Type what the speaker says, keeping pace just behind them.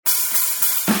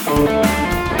Hello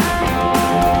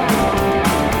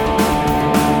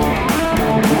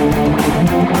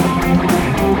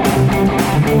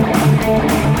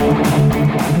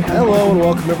and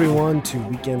welcome everyone to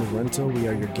Weekend Rental. We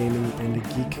are your gaming and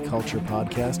geek culture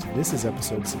podcast. This is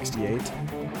episode 68.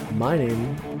 My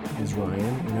name is Ryan,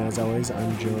 and as always,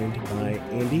 I'm joined by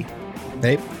Andy.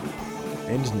 Nate.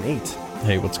 And Nate.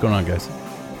 Hey, what's going on, guys?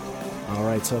 All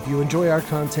right, so if you enjoy our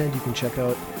content, you can check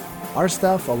out our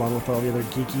stuff along with all the other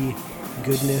geeky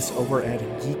goodness over at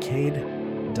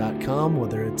geekade.com.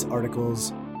 Whether it's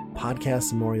articles,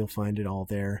 podcasts, and more, you'll find it all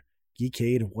there.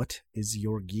 Geekade, what is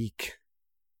your geek?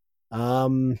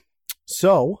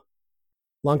 So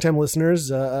longtime listeners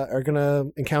are gonna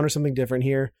encounter something different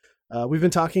here. We've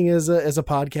been talking as a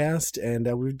podcast, and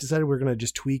we've decided we're gonna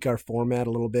just tweak our format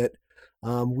a little bit.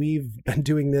 We've been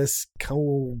doing this,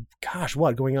 going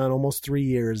on almost 3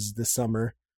 years this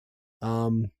summer.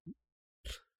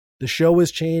 The show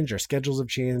has changed, our schedules have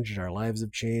changed, our lives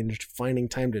have changed. Finding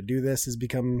time to do this has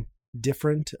become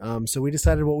different. So we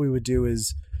decided what we would do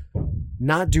is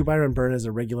not do Byron Byrne as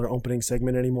a regular opening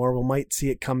segment anymore. We might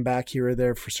see it come back here or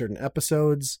there for certain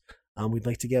episodes. We'd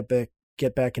like to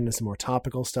get back into some more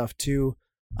topical stuff too.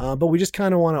 But we just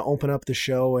kind of want to open up the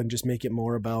show and just make it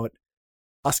more about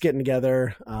us getting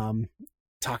together,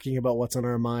 talking about what's on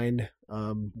our mind,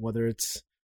 whether it's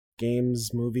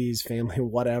games, movies, family,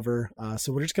 whatever.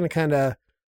 So we're just going to kind of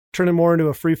turn it more into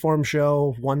a freeform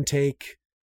show, one take.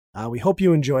 We hope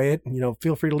you enjoy it.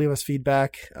 Feel free to leave us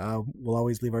feedback. We'll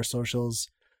always leave our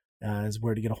socials as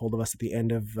where to get a hold of us at the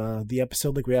end of the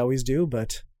episode like we always do.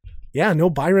 But yeah, no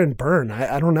Byron Byrne.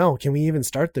 I don't know. Can we even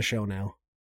start the show now?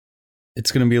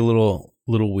 It's going to be a little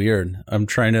weird. I'm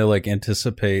trying to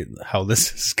anticipate how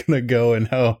this is going to go and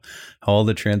how all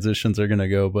the transitions are going to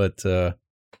go. But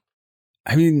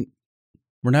I mean,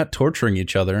 we're not torturing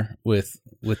each other with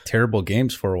terrible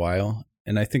games for a while.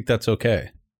 And I think that's okay.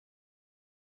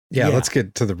 Yeah, let's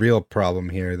get to the real problem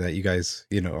here that you guys,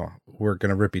 we're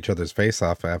going to rip each other's face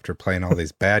off after playing all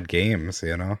these bad games,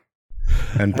 and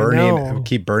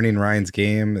keep burning Ryan's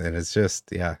game. And it's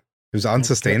just, it was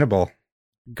unsustainable.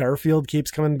 Garfield keeps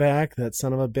coming back, that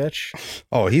son of a bitch.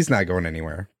 Oh, he's not going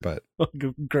anywhere, but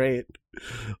great.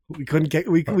 We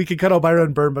could cut out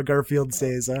Byron Byrne, but Garfield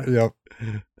stays. Huh? Yep.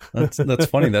 That's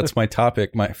funny. That's my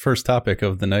topic. My first topic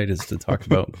of the night is to talk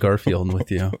about Garfield with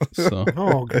you. So.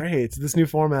 Oh, great. This new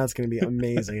format's going to be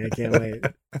amazing. I can't wait.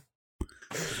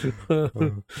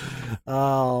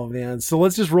 Oh, man. So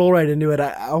let's just roll right into it.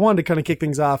 I wanted to kind of kick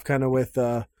things off kind of with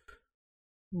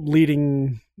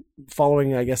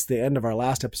following, I guess, the end of our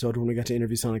last episode when we got to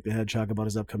interview Sonic the Hedgehog about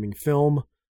his upcoming film.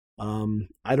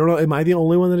 I don't know. Am I the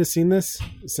only one that has seen this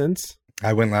since?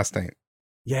 I went last night.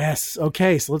 Yes.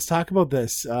 Okay. So let's talk about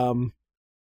this.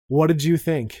 What did you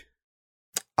think?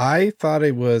 I thought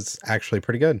it was actually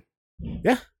pretty good.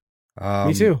 Yeah.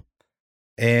 Me too.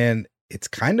 And it's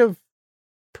kind of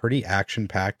pretty action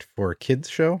packed for a kids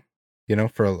show,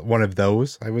 for one of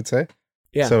those, I would say.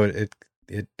 Yeah. So it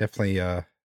definitely,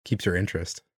 keeps your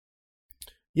interest.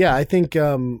 Yeah. I think,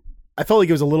 I felt like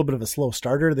it was a little bit of a slow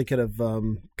starter. They could have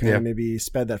kind of maybe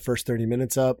sped that first 30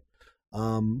 minutes up.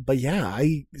 But yeah,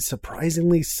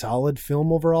 surprisingly solid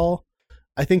film overall.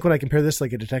 I think when I compare this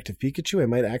like a Detective Pikachu, I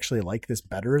might actually like this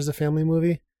better as a family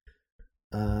movie.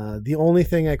 The only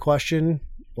thing I question,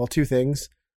 two things.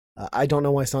 I don't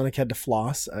know why Sonic had to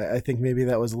floss. I think maybe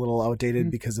that was a little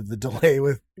outdated because of the delay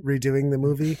with redoing the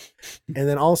movie. And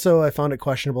then also I found it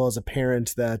questionable as a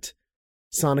parent that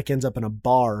Sonic ends up in a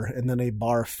bar and then a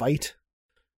bar fight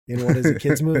in what is a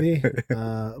kid's movie.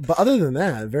 But other than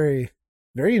that, very,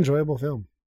 very enjoyable film.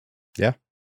 Yeah.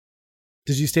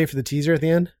 Did you stay for the teaser at the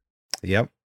end?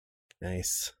 Yep.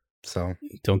 Nice. So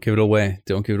don't give it away.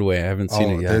 Don't give it away. I haven't seen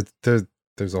it yet.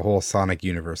 There's a whole Sonic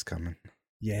universe coming.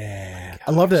 Yeah. Gosh.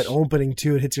 I love that opening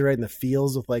too. It hits you right in the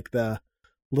feels with the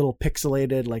little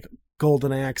pixelated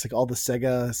Golden Axe, all the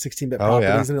Sega 16-bit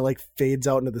properties, and it fades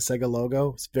out into the Sega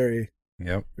logo. It's very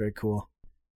cool.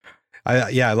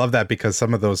 I love that because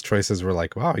some of those choices were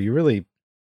wow, you really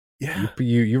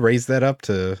you raised that up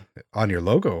on your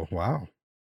logo. Wow.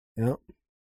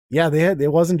 Yeah,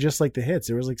 it wasn't just the hits.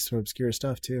 There was some obscure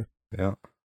stuff too. Yeah. It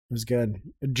was good.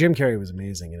 Jim Carrey was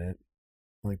amazing in it.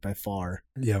 By far.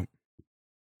 Yeah.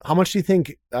 How much do you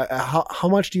think how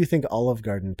much do you think Olive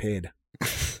Garden paid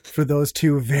for those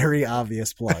two very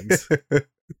obvious plugs?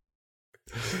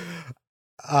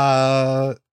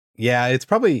 Yeah, it's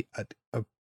probably a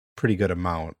pretty good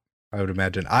amount, I would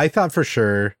imagine. I thought for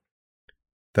sure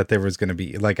that there was going to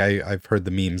be I've heard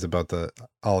the memes about the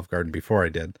Olive Garden before I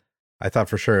did. I thought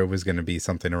for sure it was going to be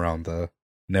something around the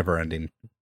Never Ending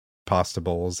pasta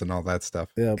bowls and all that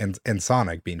stuff. Yep. And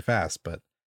Sonic being fast, but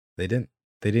they didn't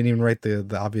even write the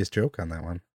obvious joke on that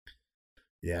one.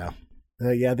 Yeah.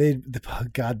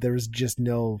 God, there was just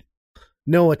no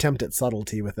attempt at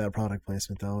subtlety with that product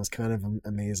placement, though. It was kind of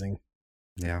amazing.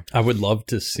 Yeah. I would love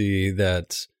to see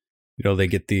that, they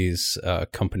get these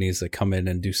companies that come in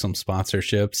and do some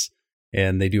sponsorships,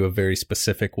 and they do a very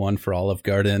specific one for Olive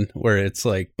Garden where it's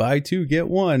like buy 2 get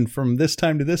 1 from this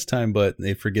time to this time, but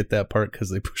they forget that part because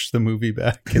they push the movie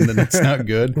back and then it's not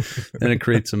good. And it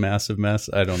creates a massive mess.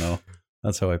 I don't know.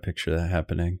 That's how I picture that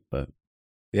happening. But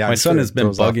yeah, my son has been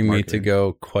bugging me to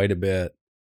go quite a bit.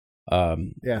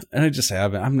 And I just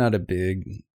haven't. I'm not a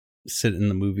big sit in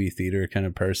the movie theater kind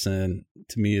of person.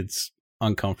 To me, it's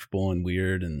uncomfortable and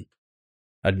weird, and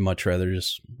I'd much rather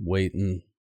just wait and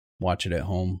watch it at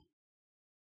home.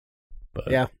 But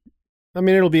yeah, I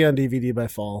mean, it'll be on DVD by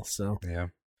fall, so yeah,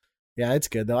 it's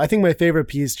good though. I think my favorite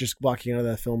piece just walking out of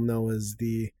that film though was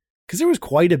because there was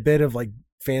quite a bit of like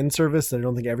fan service that I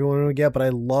don't think everyone would get, but I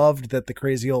loved that the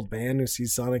crazy old man who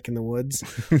sees Sonic in the woods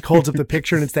holds up the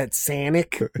picture and it's that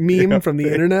Sonic meme from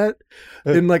the internet,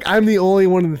 and like I'm the only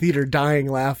one in the theater dying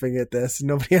laughing at this.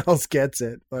 Nobody else gets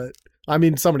it, but I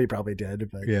mean, somebody probably did.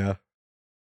 But yeah.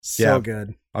 So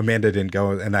good. Amanda didn't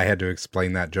go, and I had to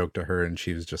explain that joke to her, and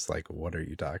she was just like, "What are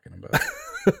you talking about?"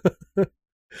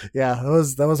 Yeah,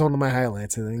 that was one of my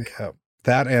highlights, I think. Yeah.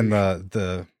 That and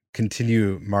the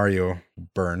continue Mario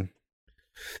burn.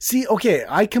 See, okay,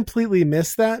 I completely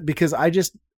missed that because I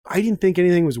didn't think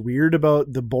anything was weird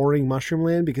about the boring Mushroom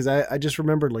Land, because I just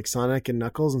remembered like Sonic and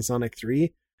Knuckles and Sonic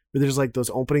 3. Where there's like those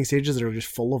opening stages that are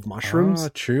just full of mushrooms. Oh,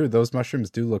 true. Those mushrooms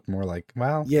do look more like,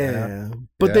 well, yeah.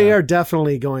 But they are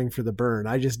definitely going for the burn.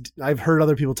 I've heard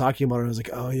other people talking about it. I was like,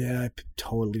 oh yeah, I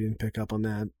totally didn't pick up on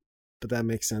that, but that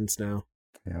makes sense now.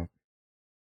 Yeah.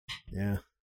 Yeah.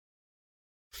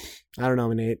 I don't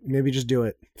know, Nate. Maybe just do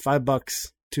it.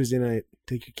 $5 Tuesday night.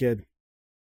 Take your kid.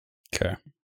 Okay.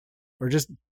 Or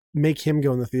just make him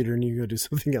go in the theater and you go do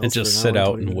something else. And just sit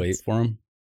out and wait for him.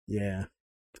 Yeah.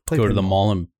 Go to the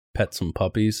mall and pet some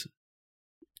puppies.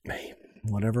 Hey,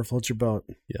 whatever floats your boat.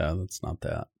 Yeah, that's not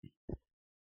that.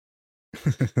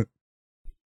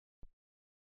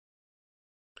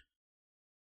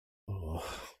 Oh.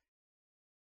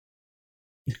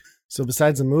 So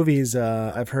besides the movies,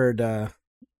 I've heard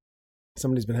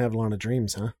somebody's been having a lot of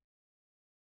dreams, huh?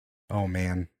 Oh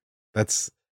man,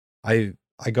 I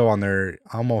go on there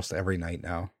almost every night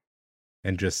now,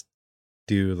 and just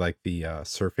do like the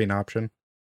surfing option.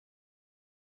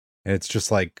 And it's just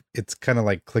like, it's kind of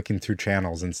like clicking through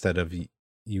channels instead of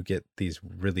you get these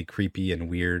really creepy and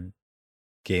weird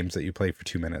games that you play for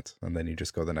 2 minutes and then you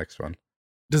just go to the next one.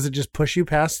 Does it just push you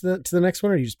past to the next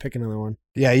one, or you just pick another one?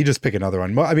 Yeah, you just pick another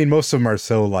one. I mean, most of them are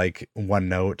so like one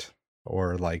note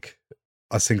or like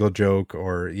a single joke,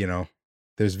 or,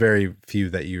 there's very few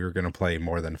that you're going to play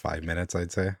more than 5 minutes,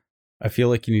 I'd say. I feel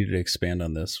like you need to expand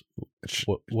on this.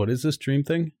 What is this dream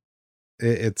thing?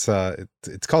 It's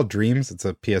called Dreams. It's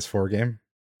a PS4 game.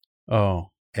 Oh,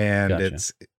 and gotcha.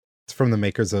 It's from the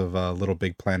makers of Little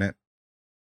Big Planet.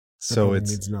 So it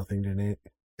means nothing to Nate.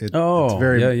 It's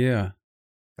very yeah.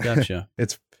 Gotcha.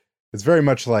 It's very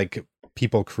much like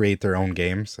people create their own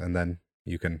games and then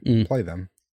you can play them.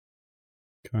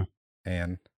 Okay.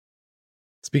 And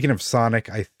speaking of Sonic,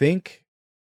 I think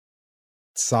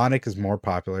Sonic is more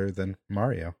popular than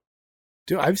Mario.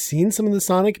 Dude, I've seen some of the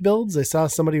Sonic builds. I saw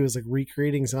somebody was like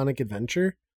recreating Sonic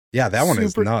Adventure. Yeah, that one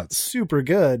is nuts. Super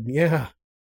good. Yeah.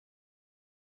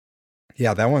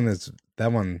 Yeah, that one,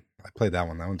 I played that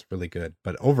one. That one's really good.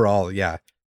 But overall, yeah,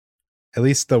 at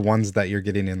least the ones that you're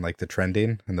getting in like the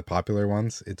trending and the popular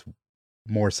ones, it's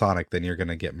more Sonic than you're going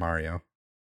to get Mario.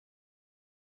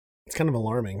 It's kind of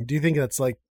alarming. Do you think that's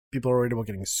like people are worried about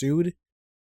getting sued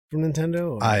from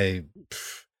Nintendo? Or?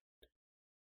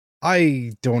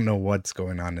 I don't know what's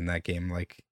going on in that game,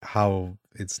 like how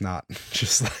it's not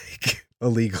just like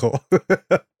illegal.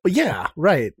 Yeah,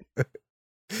 right.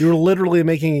 You were literally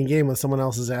making a game with someone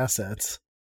else's assets.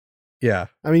 Yeah.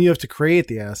 I mean, you have to create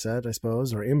the asset, I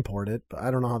suppose, or import it, but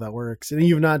I don't know how that works. And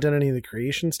you've not done any of the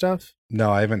creation stuff?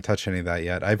 No, I haven't touched any of that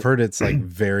yet. I've heard it's like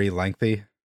very lengthy,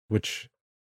 which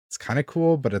is kind of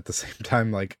cool, but at the same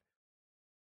time, like,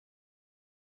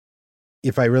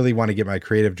 if I really want to get my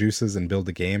creative juices and build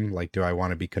a game, like, do I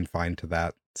want to be confined to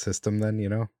that system then,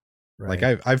 Right.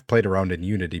 Like, I've played around in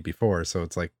Unity before, so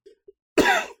it's like,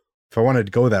 if I wanted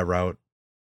to go that route,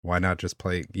 why not just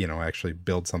play, actually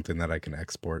build something that I can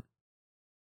export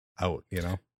out,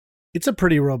 It's a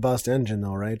pretty robust engine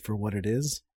though, right? For what it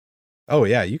is. Oh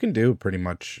yeah, you can do pretty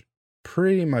much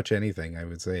anything, I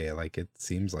would say. Like, it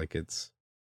seems like it's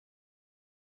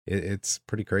it's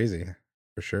pretty crazy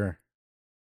for sure.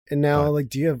 And now,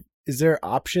 like, is there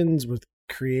options with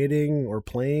creating or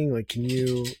playing? Like, can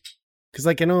you, because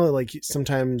like I know like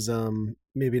sometimes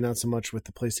maybe not so much with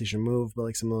the PlayStation Move, but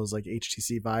like some of those like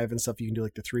HTC Vive and stuff, you can do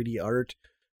like the 3D art.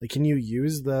 Like, can you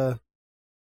use the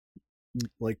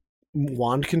like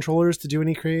wand controllers to do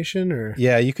any creation? Or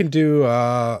yeah, you can do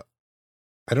I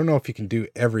don't know if you can do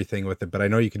everything with it, but I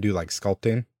know you can do like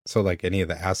sculpting. So like any of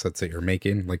the assets that you're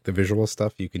making, like the visual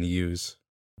stuff, you can use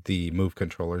the Move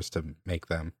controllers to make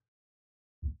them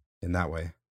in that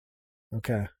way.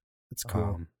 Okay, that's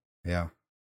cool. Yeah,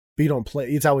 but you don't play.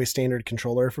 It's always standard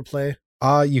controller for play.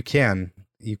 You can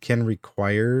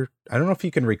require. I don't know if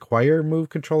you can require Move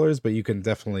controllers, but you can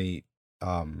definitely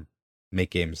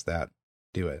make games that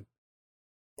do it.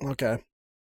 Okay.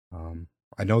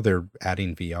 I know they're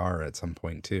adding VR at some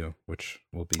point too, which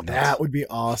will be nuts. That would be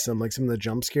awesome. Like some of the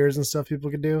jump scares and stuff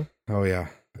people could do. Oh yeah.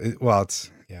 It's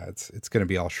going to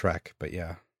be all Shrek, but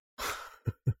yeah.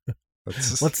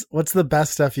 What's the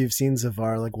best stuff you've seen so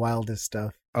far? Like wildest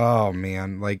stuff? Oh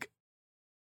man, like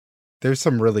there's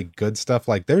some really good stuff.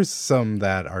 Like there's some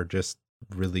that are just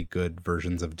really good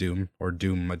versions of Doom or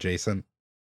Doom adjacent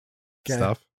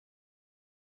stuff.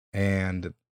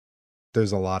 And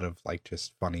there's a lot of like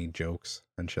just funny jokes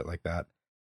and shit like that.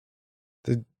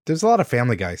 There's a lot of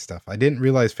Family Guy stuff. I didn't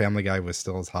realize Family Guy was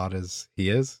still as hot as he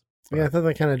is. Yeah, I thought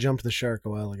they kind of jumped the shark a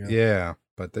while ago. Yeah,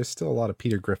 but there's still a lot of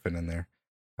Peter Griffin in there.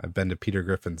 I've been to Peter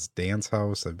Griffin's dance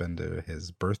house. I've been to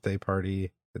his birthday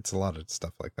party. It's a lot of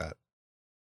stuff like that.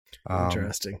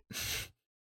 Interesting.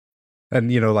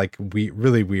 And, you know, like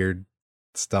really weird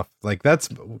stuff. Like that's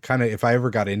kind of, if I ever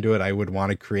got into it, I'd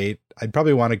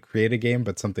probably want to create a game,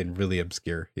 but something really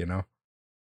obscure, you know?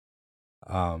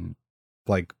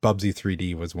 Like Bubsy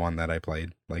 3D was one that I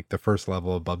played. Like the first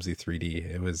level of Bubsy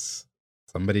 3D,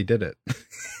 somebody did it.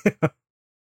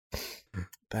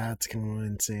 That's kind of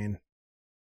insane.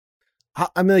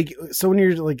 I mean, like, so when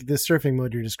you're like the surfing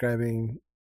mode you're describing,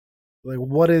 like,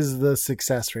 what is the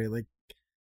success rate? Like,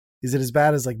 is it as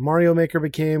bad as like Mario Maker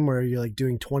became, where you're like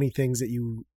doing 20 things that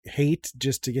you hate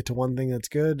just to get to one thing that's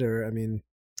good? Or, I mean,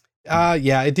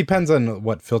 yeah, it depends on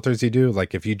what filters you do.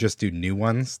 Like if you just do new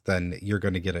ones, then you're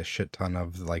going to get a shit ton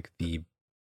of like the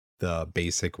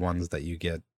basic ones that you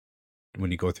get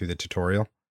when you go through the tutorial.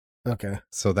 Okay.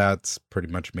 So that's pretty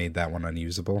much made that one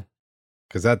unusable.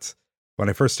 Because that's, when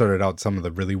I first started out, some of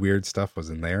the really weird stuff was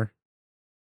in there.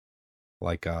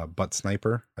 Like Butt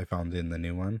Sniper, I found in the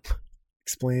new one.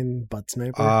 Explain Butt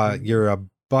Sniper. You're a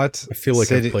butt. I feel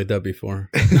like I've played that before.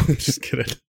 No, I'm just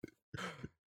kidding.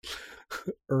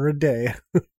 Or a day.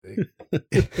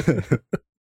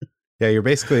 Yeah, you're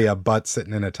basically a butt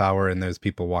sitting in a tower, and there's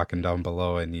people walking down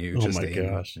below, and you just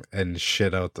aim and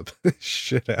shit out the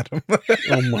shit at them.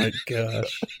 Oh my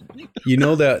gosh! You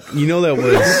know that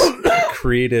was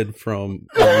created from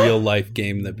a real life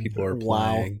game that people are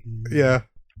playing. Wow. Yeah,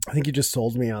 I think you just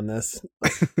sold me on this.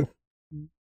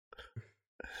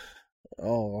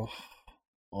 Oh,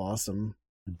 awesome!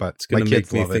 But it's gonna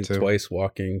make me think twice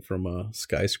walking from a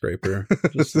skyscraper,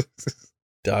 just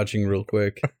dodging real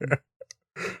quick.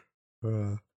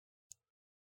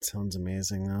 Sounds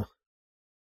amazing though.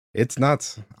 It's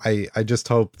nuts. I just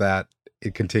hope that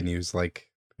it continues. Like,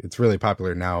 it's really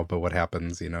popular now, but what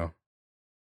happens, you know,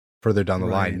 further down the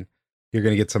line, you're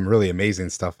going to get some really amazing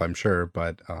stuff, I'm sure.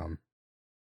 But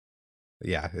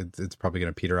yeah, it's probably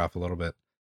going to peter off a little bit.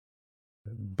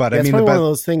 But I mean, it's one of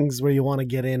those things where you want to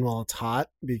get in while it's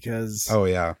hot, because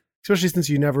especially since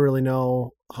you never really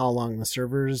know how long the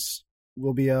servers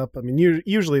will be up. I mean,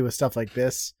 usually with stuff like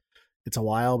this, it's a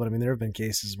while, but I mean, there have been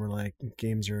cases where like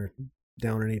games are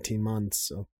down in 18 months.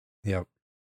 So, yep.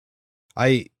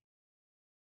 I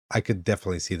could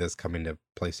definitely see this coming to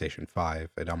PlayStation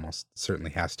 5. It almost certainly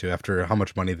has to, after how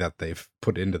much money that they've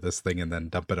put into this thing and then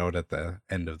dump it out at the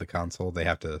end of the console. They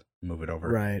have to move it over.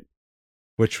 Right.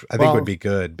 Which I think would be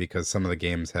good, because some of the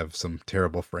games have some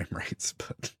terrible frame rates,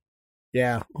 but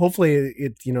yeah, hopefully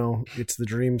it's the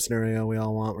dream scenario we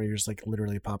all want, where you're just like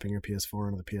literally popping your PS4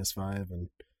 into the PS5 and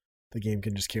the game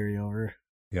can just carry over.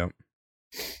 Yep.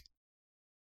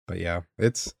 But yeah,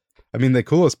 I mean, the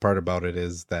coolest part about it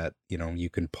is that, you know, you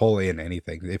can pull in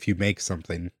anything. If you make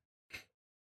something,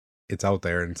 it's out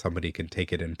there and somebody can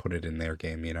take it and put it in their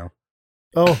game, you know?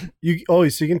 So you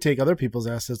can take other people's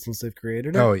assets once they've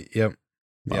created it? Oh, yep.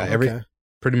 Yeah,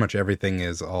 pretty much everything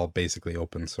is all basically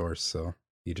open source, so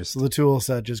so the tool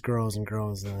set just grows and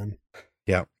grows then.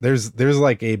 Yeah. There's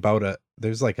like a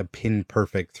pin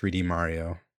perfect 3D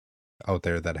Mario out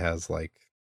there that has like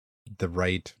the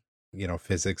right, you know,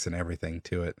 physics and everything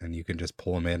to it, and you can just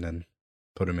pull them in and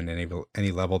put them in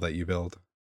any level that you build.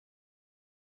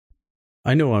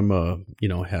 I know I'm a,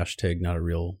 hashtag not a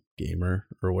real gamer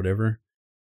or whatever.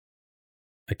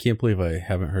 I can't believe I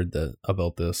haven't heard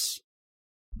about this.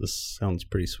 This sounds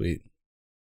pretty sweet.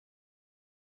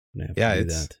 Yeah.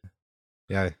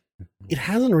 It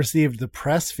hasn't received the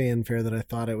press fanfare that I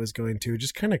thought it was going to. It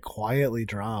just kind of quietly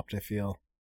dropped, I feel.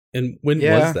 And when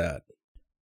was that?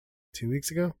 2 weeks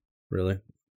ago? Really?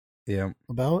 Yeah.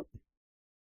 About?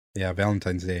 Yeah,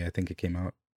 Valentine's Day, I think it came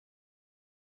out.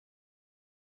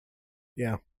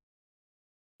 Yeah.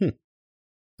 I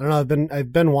don't know.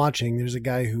 I've been watching. There's a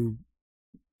guy who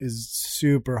is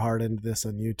super hard into this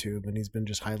on YouTube, and he's been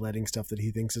just highlighting stuff that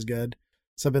he thinks is good.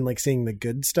 So I've been like seeing the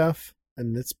good stuff,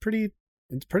 and it's pretty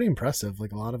impressive.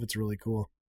 Like a lot of it's really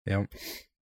cool. Yeah.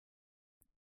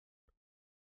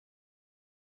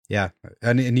 Yeah.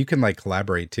 And you can like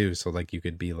collaborate too. So like you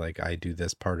could be like, I do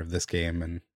this part of this game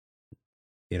and,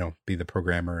 be the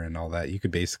programmer and all that. You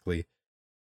could basically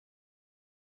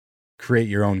create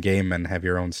your own game and have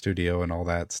your own studio and all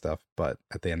that stuff. But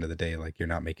at the end of the day, like you're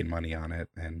not making money on it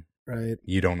and right.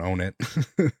 You don't own it.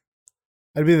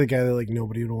 I'd be the guy that like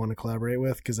nobody would want to collaborate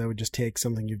with because I would just take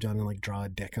something you've done and like draw a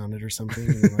dick on it or something.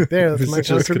 And like, there, that's my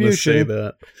contribution. Just gonna say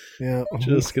that. Yeah,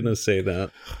 just gonna say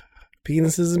that.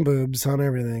 Penises and boobs on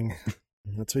everything.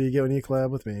 That's what you get when you collab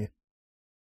with me.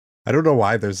 I don't know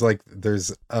why there's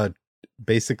a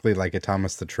basically like a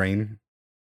Thomas the Train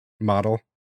model,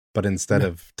 but instead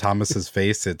of Thomas's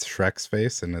face, it's Shrek's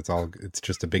face, and it's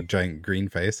just a big giant green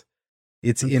face.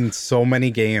 It's in so many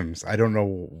games. I don't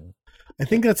know. I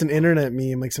think that's an internet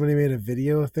meme. Like somebody made a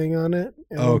video thing on it.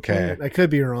 Okay. I could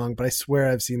be wrong, but I swear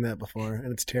I've seen that before,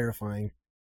 and it's terrifying.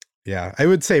 Yeah, I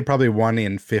would say probably 1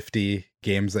 in 50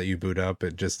 games that you boot up,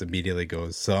 it just immediately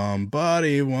goes,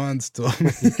 somebody wants to.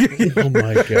 Oh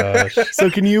my gosh. So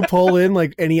can you pull in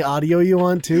like any audio you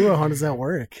want to, or how does that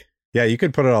work? Yeah, you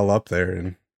could put it all up there,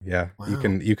 and yeah, wow.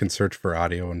 you can search for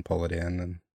audio and pull it in.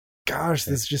 And gosh,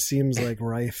 this just seems like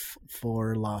rife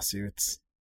for lawsuits.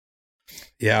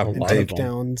 Yeah, and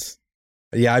takedowns.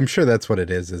 Yeah, I'm sure that's what it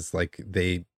is like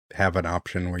they have an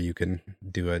option where you can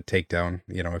do a takedown,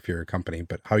 if you're a company,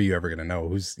 but how are you ever going to know?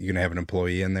 Who's you going to have an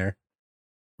employee in there?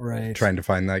 Right. Trying to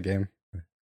find that game?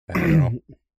 I don't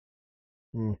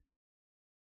know.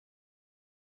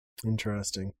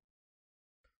 Interesting.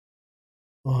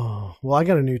 Oh, well, I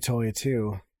got a new toy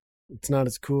too. It's not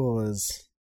as cool as,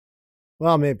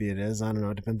 well, maybe it is. I don't know.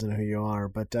 It depends on who you are,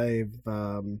 but I've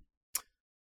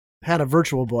had a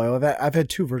Virtual Boy. I've had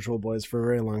 2 Virtual Boys for a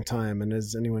very long time, and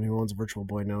as anyone who owns a Virtual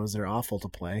Boy knows, they're awful to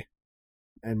play.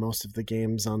 And most of the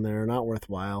games on there are not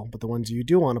worthwhile, but the ones you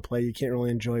do want to play, you can't really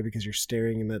enjoy because you're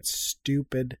staring in that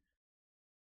stupid,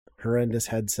 horrendous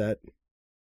headset,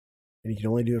 and you can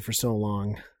only do it for so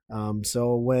long.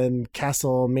 So when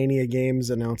Castlemania Games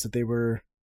announced that they were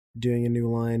doing a new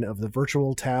line of the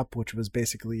Virtual Tap, which was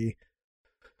basically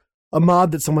a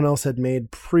mod that someone else had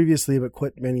made previously but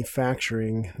quit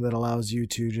manufacturing, that allows you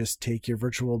to just take your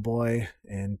Virtual Boy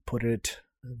and put it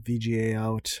VGA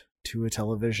out to a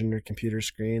television or computer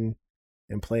screen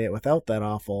and play it without that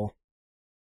awful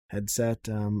headset.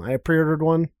 I pre-ordered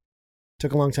one.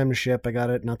 Took a long time to ship. I got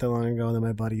it not that long ago. Then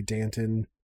my buddy Danton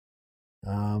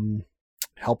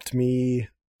helped me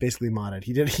basically mod it.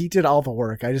 He did all the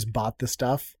work. I just bought the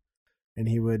stuff, and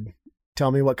he would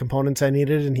tell me what components I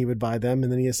needed, and he would buy them,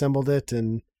 and then he assembled it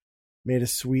and made a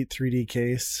sweet 3D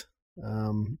case,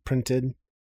 printed.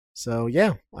 So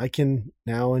yeah, I can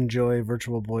now enjoy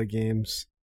Virtual Boy games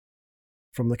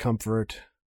from the comfort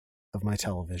of my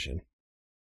television.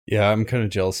 Yeah, I'm kind of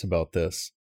jealous about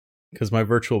this because my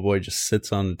Virtual Boy just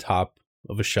sits on the top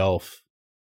of a shelf,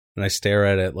 and I stare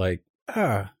at it like,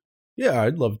 yeah,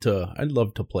 I'd love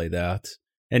to play that.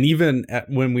 And even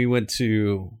when we went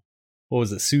to, what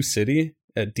was it, Sioux City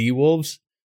at D-Wolves?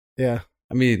 Yeah.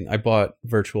 I mean, I bought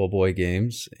Virtual Boy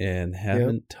games and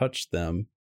haven't touched them.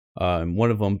 One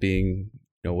of them being,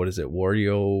 what is it,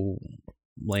 Wario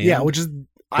Land? Yeah, which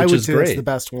I would say great. That's the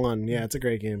best one. Yeah, it's a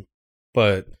great game.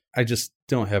 But I just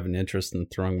don't have an interest in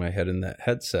throwing my head in that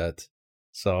headset.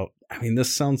 So, I mean,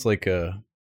 this sounds like a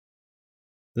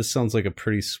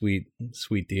pretty sweet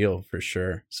deal for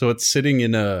sure. So it's sitting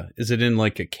in is it in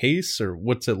like a case, or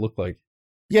what's it look like?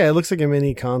 Yeah, it looks like a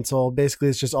mini console. Basically,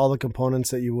 it's just all the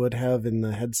components that you would have in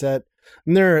the headset.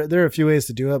 And there are a few ways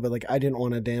to do it, but like I didn't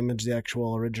want to damage the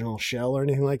actual original shell or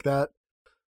anything like that.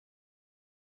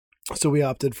 So we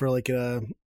opted for like a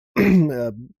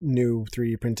new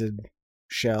 3D printed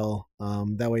shell.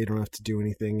 That way you don't have to do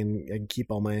anything, and I can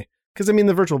keep all my, because I mean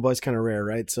the Virtual Boy is kind of rare,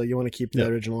 right? So you want to keep the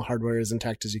original hardware as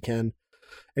intact as you can.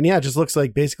 And yeah, it just looks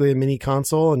like basically a mini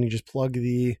console, and you just plug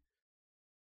the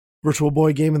Virtual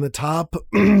Boy game in the top.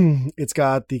 It's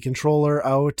got the controller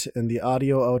out and the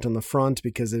audio out on the front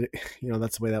because it,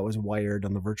 that's the way that was wired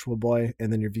on the Virtual Boy.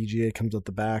 And then your VGA comes out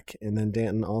the back. And then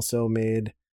Danton also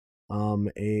made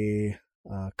a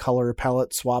color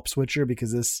palette swap switcher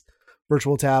because this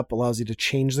Virtual Tap allows you to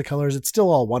change the colors. It's still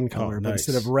all one color, but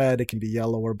instead of red, it can be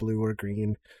yellow or blue or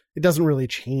green. It doesn't really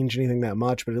change anything that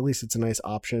much, but at least it's a nice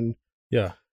option.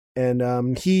 Yeah.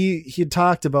 And he had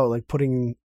talked about like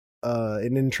putting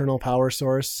an internal power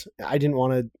source. I didn't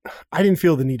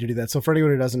feel the need to do that. So for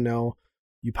anyone who doesn't know,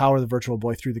 you power the Virtual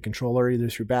Boy through the controller, either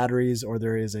through batteries or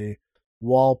there is a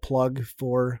wall plug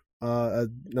for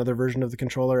another version of the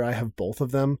controller. I have both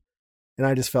of them. And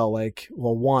I just felt like,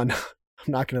 well, one, I'm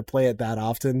not going to play it that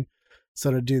often. So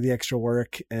to do the extra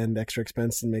work and extra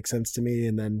expense didn't make sense to me.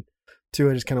 And then two,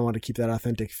 I just kind of want to keep that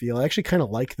authentic feel. I actually kind of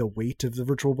like the weight of the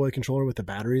Virtual Boy controller with the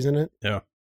batteries in it. Yeah.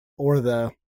 Or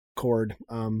the cord.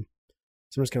 So I'm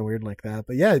just kind of weird like that.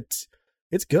 But yeah,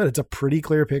 it's good. It's a pretty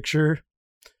clear picture.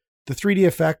 The 3D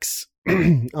effects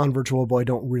on Virtual Boy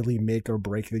don't really make or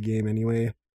break the game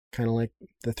anyway. Kind of like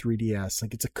the 3DS.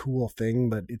 Like, it's a cool thing,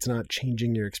 but it's not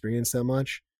changing your experience that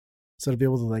much. So to be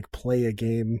able to like play a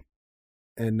game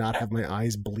and not have my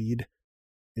eyes bleed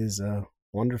is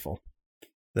wonderful.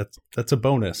 That's a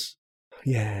bonus.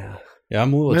 Yeah. Yeah,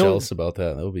 I'm a little jealous about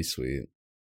that. That would be sweet.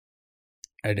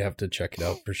 I'd have to check it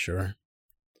out for sure.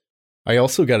 I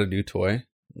also got a new toy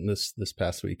this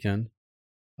past weekend.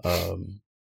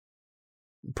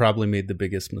 Probably made the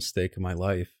biggest mistake of my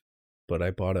life, but I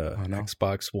bought an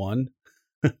Xbox One.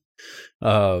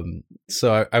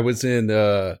 So I was in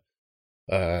the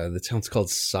town's called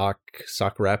Sauk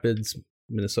Rapids,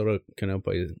 Minnesota, kind of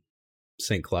by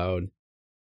St. Cloud.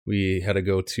 We had to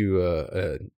go to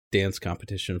a dance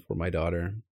competition for my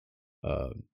daughter,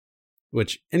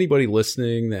 which anybody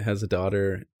listening that has a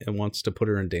daughter and wants to put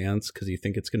her in dance because you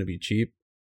think it's going to be cheap,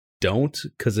 don't,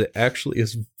 because it actually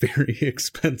is very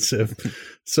expensive.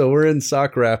 So we're in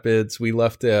Sauk Rapids. We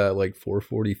left at like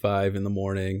 4:45 in the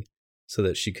morning so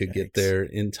that she could get there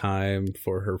in time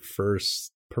for her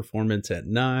first performance at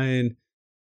 9.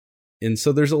 And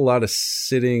so there's a lot of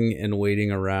sitting and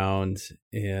waiting around,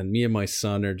 and me and my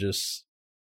son are just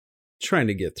trying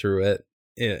to get through it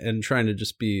and trying to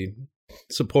just be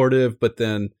supportive. But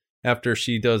then after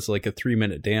she does like a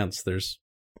 3-minute dance, there's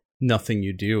nothing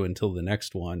you do until the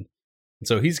next one. And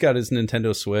so he's got his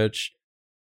Nintendo Switch.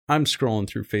 I'm scrolling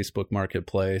through Facebook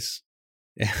Marketplace,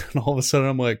 and all of a sudden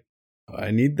I'm like, I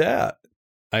need that.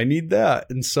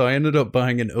 And so I ended up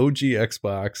buying an OG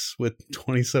Xbox with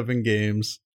 27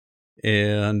 games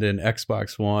and an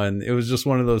Xbox One. It was just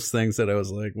one of those things that I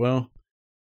was like, well,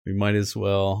 we might as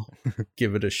well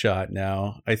give it a shot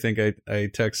now. I think I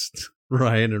text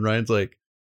Ryan, and Ryan's like,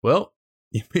 well,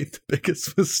 you made the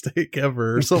biggest mistake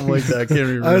ever, or something like that. I can't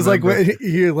remember. I was like,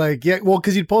 you're like, yeah, well,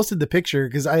 because you'd posted the picture,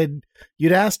 because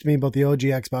you'd asked me about the OG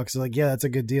Xbox. I was like, yeah, that's a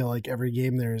good deal. Like, every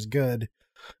game there is good.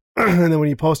 And then when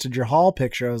you posted your haul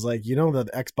picture, I was like, the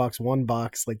Xbox One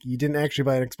box, like, you didn't actually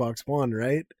buy an Xbox One,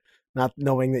 right? Not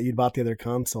knowing that you'd bought the other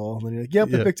console. And then you're like,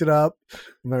 yep, I picked it up.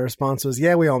 And my response was,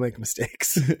 yeah, we all make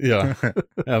mistakes. Yeah,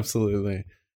 absolutely.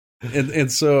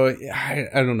 And so I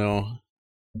don't know.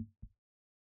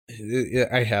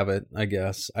 I have it, I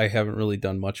guess. I haven't really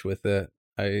done much with it.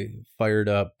 I fired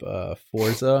up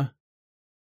Forza.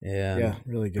 And yeah,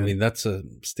 really good. I mean, that's a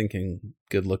stinking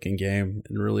good looking game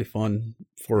and really fun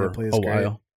for a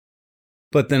while.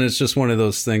 But then it's just one of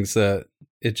those things that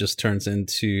it just turns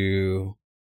into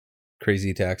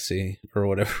Crazy Taxi or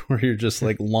whatever, where you're just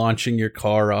like launching your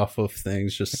car off of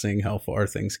things, just seeing how far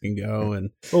things can go. And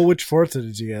which Forza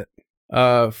did you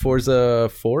get? Forza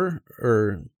 4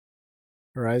 or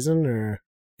Horizon, or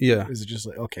yeah, is it just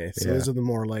like, okay, so those are the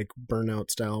more like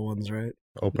Burnout style ones, right?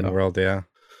 Open world, yeah.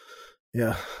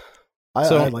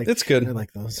 I like, it's good. I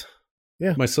like those.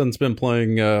 Yeah, my son's been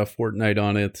playing Fortnite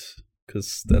on it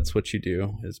because that's what you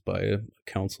do, is buy a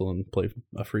console and play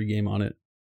a free game on it.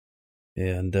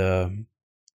 And I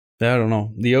don't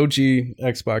know, the OG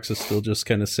Xbox is still just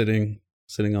kind of sitting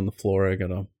on the floor. I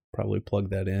gotta probably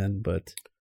plug that in, but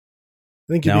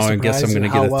I think now I guess I'm gonna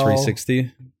get a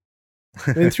 360. I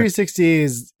mean, 360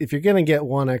 is, if you're going to get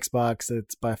one Xbox,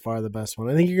 it's by far the best one.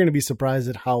 I think you're going to be surprised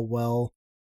at how well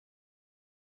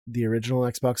the original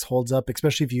Xbox holds up,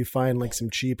 especially if you find like some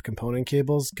cheap component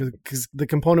cables, because the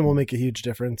component will make a huge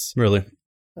difference. Really?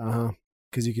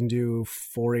 Because you can do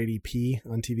 480p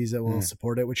on TVs that will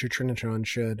support it, which your Trinitron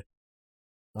should.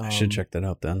 I should check that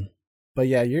out then. But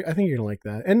yeah, I think you're going to like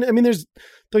that. And I mean, don't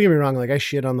get me wrong, like I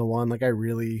shit on the One, like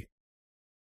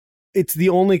it's the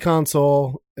only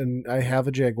console, and I have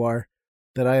a Jaguar,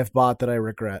 that I have bought that I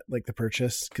regret, like the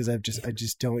purchase, because I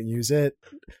just don't use it.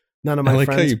 None of my I like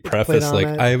friends how you preface like,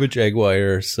 I have a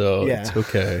Jaguar, so Yeah. it's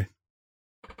okay.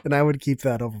 And I would keep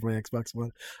that over my Xbox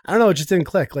One. I don't know, it just didn't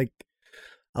click. Like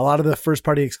a lot of the first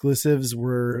party exclusives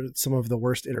were some of the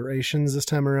worst iterations this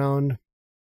time around.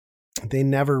 They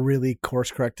never really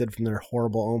course corrected from their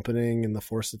horrible opening and the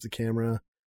force of the camera.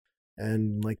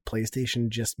 And like PlayStation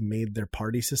just made their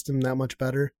party system that much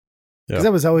better. Because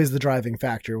that was always the driving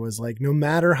factor, was like, no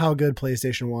matter how good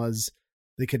PlayStation was,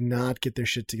 they could not get their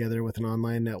shit together with an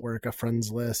online network, a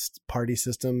friends list, party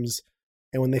systems.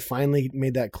 And when they finally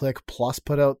made that click, plus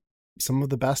put out some of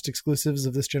the best exclusives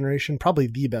of this generation, probably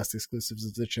the best exclusives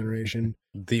of this generation.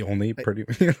 The only pretty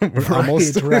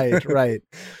almost. Right.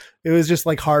 It was just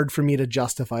like hard for me to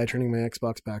justify turning my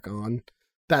Xbox back on.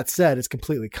 That said, it's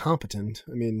completely competent.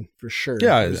 I mean, for sure.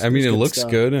 Yeah, it looks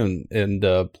good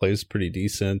and plays pretty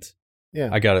decent. Yeah,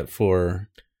 I got it for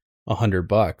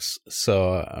 $100,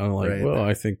 so I'm like, Right. well,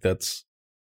 I think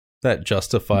that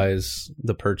justifies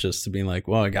the purchase to being like,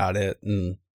 well, I got it,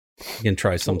 and you can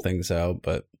try some things out.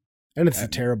 But and it's the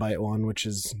terabyte one, which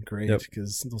is great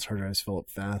because those hard drives fill up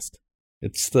fast.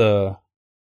 It's the,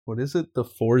 what is it? The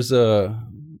Forza.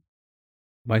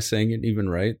 Am I saying it even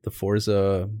right? The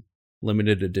Forza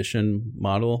limited edition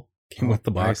model came with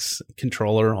the box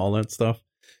controller, all that stuff.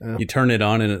 You turn it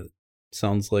on and it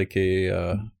sounds like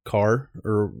a car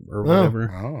or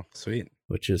whatever. Oh, sweet.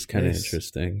 Which is kind of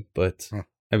interesting. But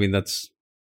I mean, that's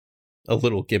a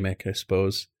little gimmick, I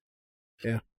suppose.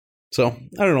 Yeah. So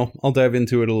I don't know. I'll dive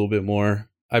into it a little bit more.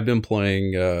 I've been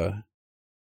playing.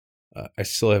 I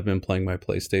still have been playing my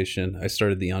PlayStation. I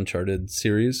started the Uncharted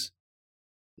series,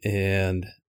 and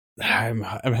I'm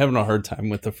having a hard time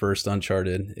with the first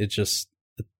Uncharted. It just,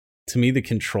 to me, the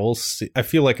controls, I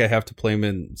feel like I have to play them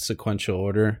in sequential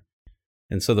order.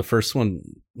 And so the first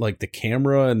one, like the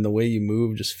camera and the way you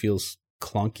move just feels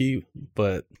clunky,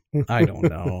 but I don't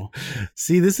know.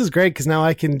 See, this is great because now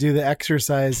I can do the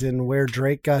exercise in where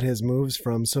Drake got his moves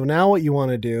from. So now what you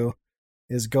want to do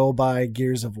is go buy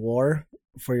Gears of War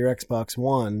for your Xbox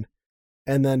One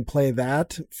and then play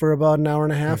that for about an hour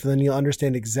and a half. And then you'll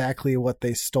understand exactly what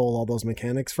they stole all those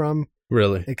mechanics from.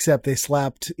 Really? Except they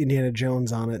slapped Indiana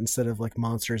Jones on it instead of like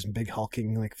monsters and big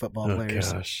hulking like football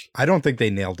players. Gosh. I don't think they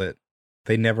nailed it.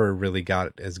 They never really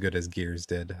got as good as Gears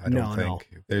did. I don't think.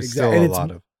 No. There's still a lot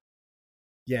of...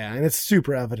 Yeah, and it's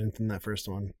super evident in that first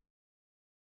one.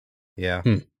 Yeah.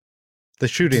 The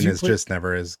shooting is just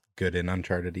never as good in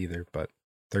Uncharted either, but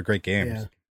they're great games. Yeah.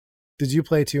 Did you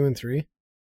play 2 and 3?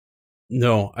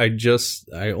 No, I just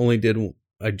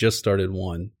started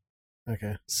 1.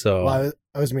 Okay. So well,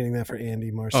 I was meaning that for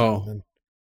Andy more so than...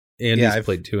 Andy's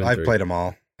played 2 and 3. I've played them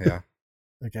all, yeah.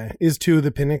 Okay. Is 2 the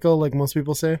pinnacle, like most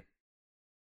people say?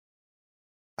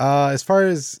 As far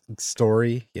as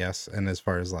story, yes, and as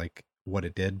far as like what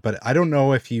it did, but I don't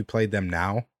know if you played them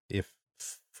now, if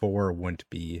 4 wouldn't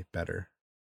be better.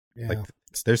 Yeah. Like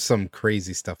there's some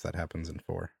crazy stuff that happens in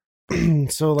 4.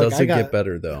 So like, does it get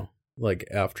better though? Like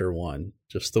after 1,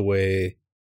 just the way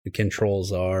the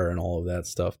controls are and all of that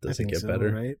stuff. Does it get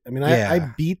better? Right. I mean,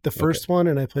 I beat the first one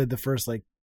and I played the first like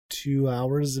 2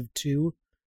 hours of 2,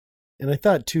 and I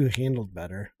thought 2 handled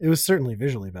better. It was certainly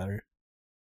visually better.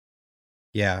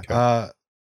 Yeah. Okay.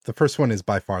 The first one is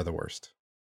by far the worst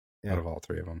out of all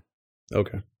 3 of them.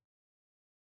 Okay.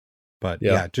 But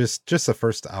yeah, just the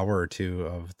first hour or 2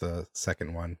 of the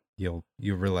second one, you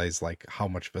realize like how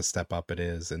much of a step up it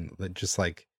is, and just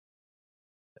like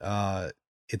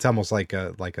it's almost like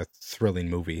a thrilling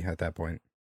movie at that point.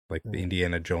 Like the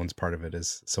Indiana Jones part of it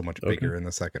is so much bigger in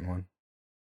the second one.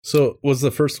 So was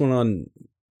the first one on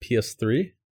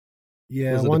PS3?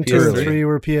 Yeah, 1, 2, and 3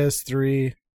 were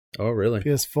PS3. Oh, really?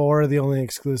 PS4, the only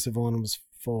exclusive one was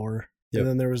 4. Yep. And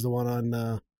then there was the one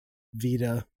on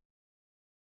Vita.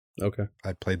 Okay.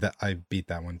 I played that. I beat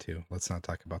that one too. Let's not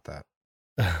talk about that.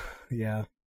 Yeah.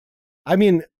 I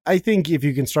mean, I think if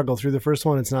you can struggle through the first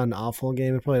one, it's not an awful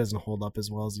game. It probably doesn't hold up as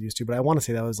well as it used to, but I want to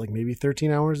say that was like maybe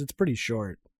 13 hours. It's pretty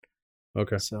short.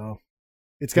 Okay. So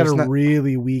it's got a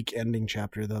really weak ending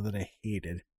chapter though that I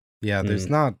hated. Yeah, there's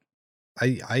not...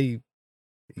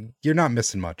 You're not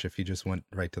missing much if you just went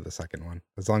right to the second one.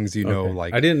 As long as you know,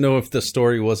 like... I didn't know if the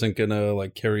story wasn't gonna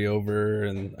like carry over,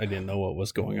 and I didn't know what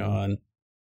was going on.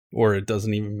 Or it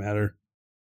doesn't even matter.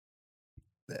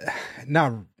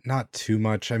 Not too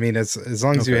much. I mean, as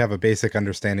long as you have a basic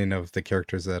understanding of the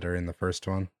characters that are in the first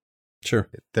one. Sure.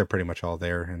 They're pretty much all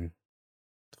there and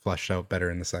fleshed out better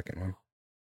in the second one.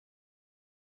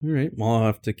 All right. Well, I'll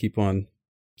have to keep on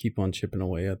chipping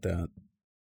away at that.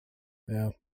 Yeah.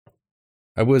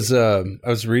 I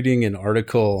was reading an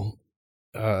article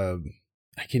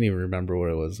I can't even remember what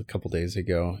it was a couple days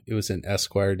ago. It was in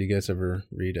Esquire. Do you guys ever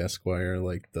read Esquire,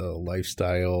 like the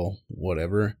lifestyle,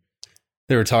 whatever?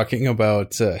 They were talking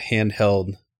about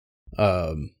handheld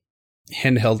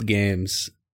games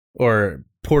or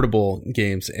portable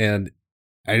games, and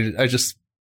I just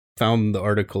found the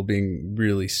article being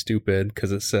really stupid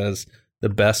because it says the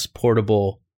best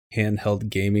portable handheld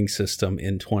gaming system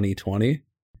in 2020.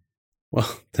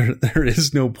 Well, there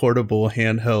is no portable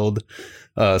handheld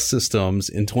systems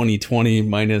in 2020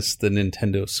 minus the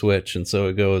Nintendo Switch, and so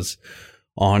it goes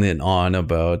on and on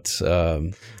about.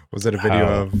 Was it a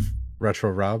video of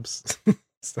Retro Rob's?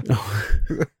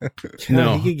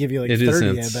 No, he could give you like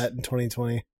 30. I bet in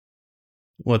 2020.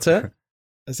 What's that?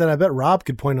 I said I bet Rob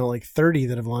could point out like 30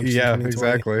 that have launched. Yeah, in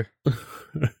 2020. exactly.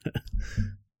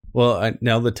 Well,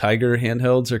 now the Tiger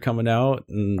handhelds are coming out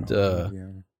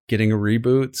and getting a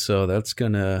reboot, so that's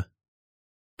gonna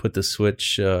put the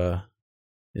Switch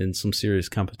in some serious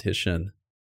competition.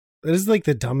 It is like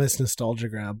the dumbest nostalgia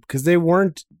grab because they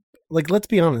weren't like. Let's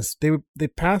be honest, they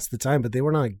passed the time, but they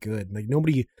were not good. Like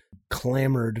nobody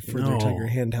clamored for their Tiger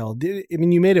handheld. I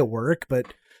mean, you made it work,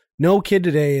 but no kid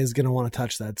today is gonna want to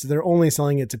touch that. So they're only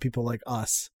selling it to people like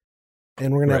us.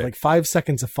 And we're gonna have like 5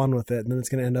 seconds of fun with it, and then it's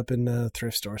gonna end up in a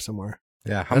thrift store somewhere.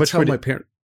 Yeah, How much would my parent?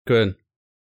 Good.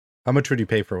 How much would you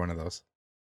pay for one of those?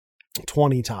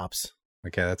 20 tops.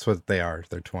 Okay, that's what they are.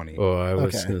 They're 20. Oh, I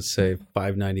was gonna say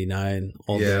 $5.99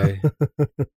 all day.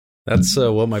 That's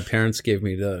what my parents gave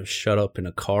me to shut up in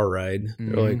a car ride.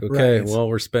 They're like, okay, well,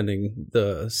 we're spending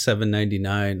the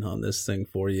 $7.99 on this thing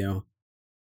for you,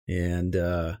 and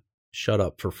shut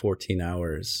up for 14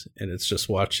 hours, and it's just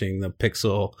watching the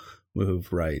pixel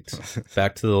move right,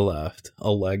 back to the left,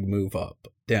 a leg move up,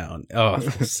 down. Oh,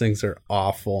 those things are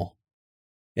awful.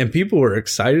 And people were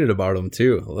excited about them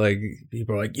too. Like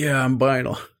people are like, "Yeah, I'm buying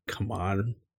them." Come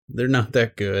on, they're not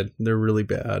that good. They're really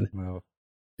bad. Well,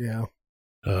 yeah.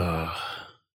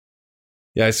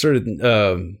 Yeah, I started.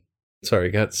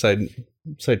 Sorry, got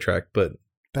sidetracked, but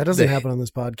that doesn't happen on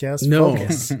this podcast. No,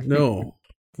 Focus. No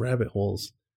rabbit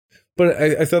holes. But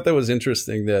I thought that was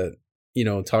interesting that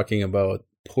talking about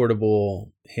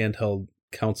portable handheld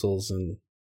consoles, and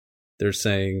they're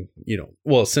saying,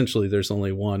 well, essentially there's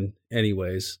only one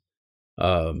anyways.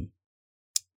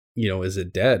 Is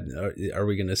it dead? Are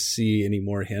we going to see any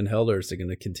more handheld, or is it going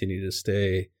to continue to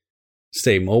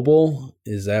stay mobile?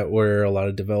 Is that where a lot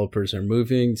of developers are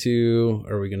moving to?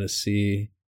 Are we going to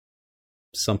see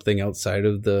something outside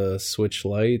of the Switch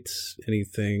Lite?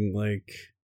 Anything like,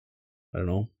 I don't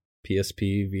know,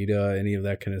 PSP, Vita, any of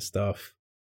that kind of stuff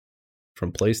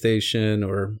from PlayStation,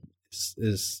 or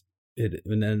is it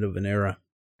an end of an era?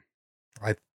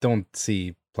 I don't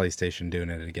see PlayStation doing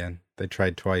it again. They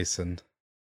tried twice and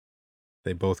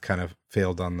they both kind of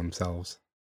failed on themselves.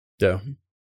 Yeah.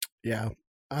 Yeah.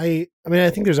 I mean, I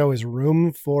think there's always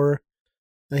room for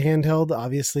a handheld.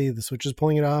 Obviously, the Switch is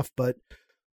pulling it off, but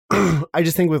I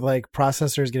just think with like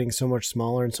processors getting so much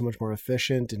smaller and so much more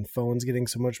efficient, and phones getting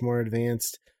so much more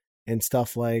advanced, and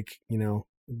stuff like,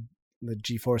 the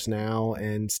GeForce Now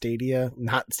and Stadia.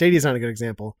 Stadia's not a good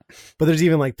example, but there's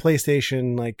even like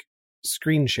PlayStation like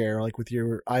screen share, like with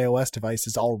your iOS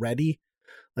devices already.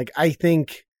 Like I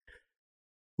think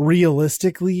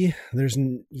realistically,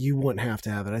 you wouldn't have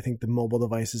to have it. I think the mobile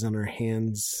devices on our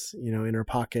hands, in our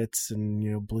pockets, and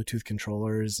Bluetooth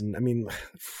controllers, and I mean,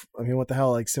 what the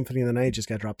hell? Like Symphony of the Night just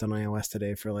got dropped on iOS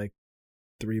today for like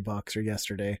 $3 or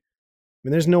yesterday. I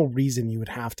mean, there's no reason you would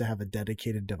have to have a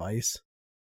dedicated device.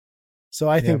 So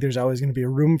I think there's always going to be a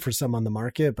room for some on the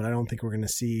market, but I don't think we're going to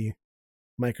see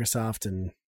Microsoft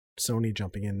and Sony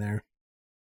jumping in there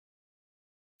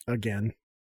again.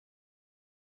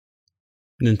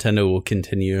 Nintendo will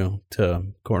continue to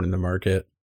corner the market.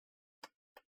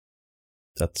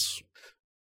 That's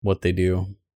what they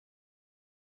do.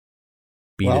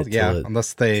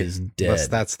 Unless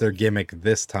that's their gimmick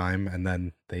this time, and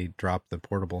then they drop the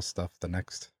portable stuff the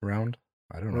next round.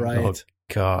 I don't know. Right. Oh,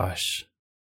 gosh.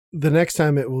 The next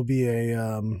time it will be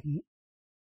a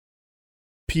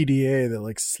PDA that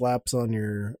like slaps on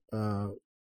your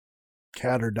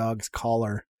cat or dog's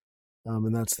collar.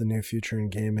 And that's the new future in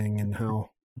gaming and how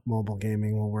mobile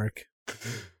gaming will work.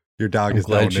 Your dog is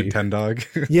now a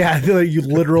Nintendog. Yeah, you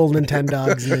literal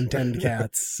Nintendogs and Nintendo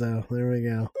cats. So there we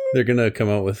go. They're going to come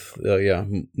out with,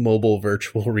 mobile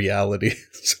virtual reality.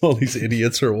 So all these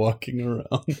idiots are walking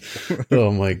around.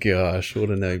 Oh my gosh, what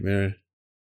a nightmare.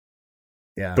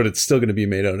 Yeah. But it's still going to be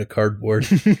made out of cardboard.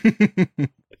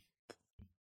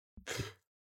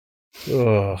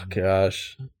 Oh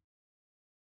gosh.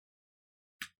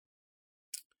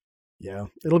 Yeah,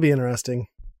 it'll be interesting.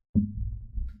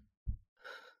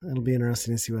 It'll be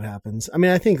interesting to see what happens. I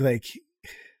mean, I think like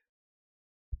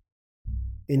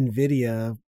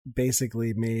NVIDIA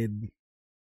basically made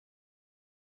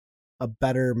a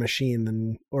better machine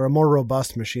than, or a more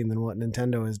robust machine than what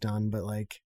Nintendo has done, but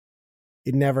like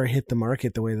it never hit the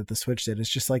market the way that the Switch did. It's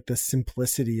just like the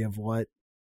simplicity of what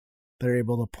they're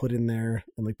able to put in there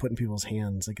and like put in people's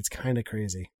hands. Like it's kind of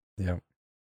crazy. Yeah.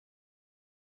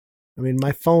 I mean,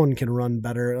 my phone can run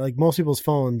better. Like most people's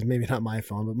phones, maybe not my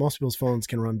phone, but most people's phones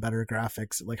can run better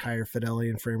graphics, like higher fidelity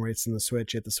and frame rates than the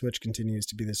Switch. Yet the Switch continues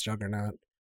to be this juggernaut.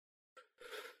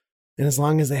 And as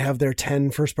long as they have their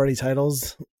 10 first-party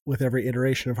titles with every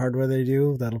iteration of hardware they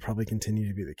do, that'll probably continue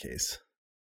to be the case.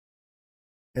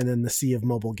 And then the sea of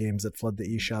mobile games that flood the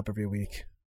eShop every week.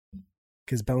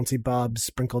 Because Bouncy Bob's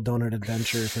Sprinkle Donut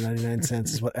Adventure for 99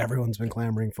 cents is what everyone's been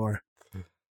clamoring for.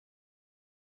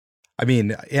 I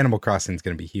mean, Animal Crossing is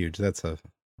going to be huge. That's a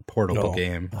portable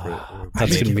game.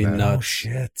 That's going to be nuts. Oh,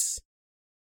 shit.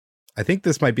 I think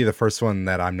this might be the first one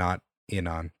that I'm not in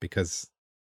on because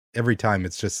every time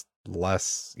it's just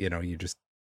less, you just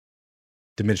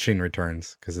diminishing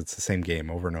returns because it's the same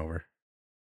game over and over.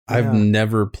 I've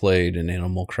never played an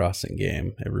Animal Crossing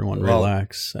game. Everyone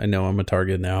relax. I know I'm a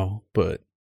target now, but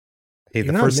hey,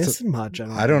 you're not missing much.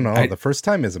 I don't know. The first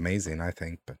time is amazing, I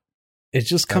think, but it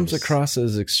just comes across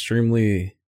as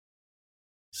extremely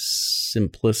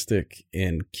simplistic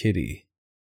and kiddie.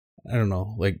 I don't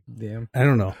know. Like, I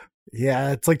don't know.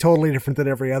 Yeah, it's like totally different than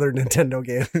every other Nintendo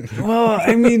game. Well,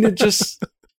 I mean, it just...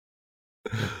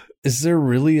 Is there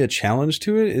really a challenge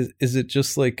to it? Is it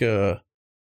just like a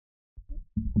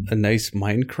nice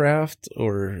Minecraft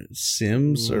or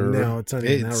Sims? Or no, it's not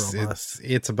even that robust.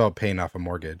 It's about paying off a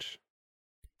mortgage.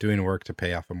 Doing work to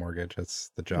pay off a mortgage. That's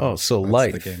the job. Oh, so that's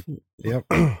life. The game.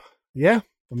 Yep. Yeah.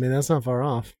 I mean, that's not far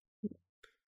off.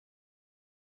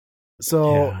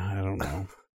 So, yeah, I don't know.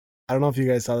 I don't know if you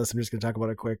guys saw this. I'm just going to talk about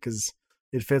it quick because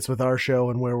it fits with our show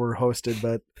and where we're hosted.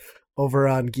 But over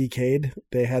on Geekade,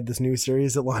 they had this new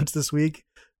series that launched this week.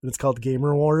 And it's called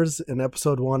Gamer Wars. And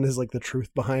episode 1 is like the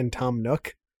truth behind Tom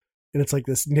Nook. And it's like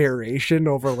this narration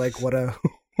over like what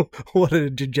a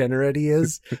degenerate he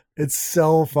is. It's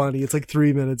so funny. It's like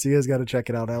 3 minutes. You guys got to check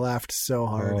it out. I laughed so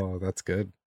hard. Oh, that's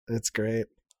good. It's great.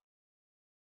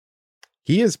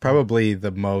 He is probably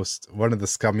one of the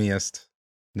scummiest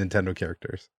Nintendo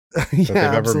characters that Yeah, they've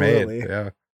ever absolutely. made. Yeah.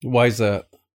 Why is that?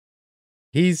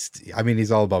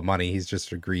 He's all about money. He's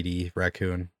just a greedy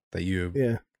raccoon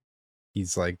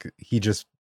he's like,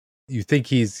 you think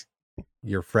he's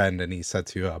your friend and he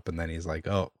sets you up and then he's like,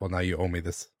 oh, well now you owe me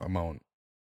this amount.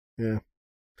 Yeah.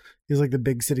 He's like the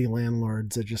big city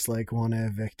landlords that just like want to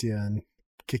evict you and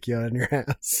kick you out of your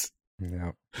ass.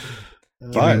 Yeah.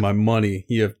 Give me my money.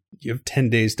 You have 10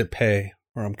 days to pay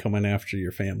or I'm coming after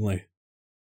your family.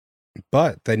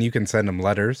 But then you can send him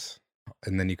letters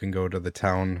and then you can go to the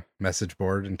town message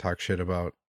board and talk shit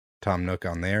about Tom Nook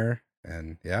on there.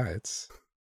 And yeah, it's...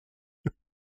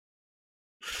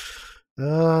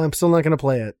 I'm still not going to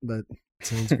play it, but it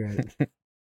sounds great.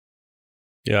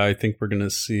 Yeah, I think we're going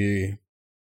to see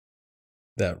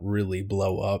that really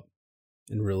blow up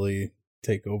and really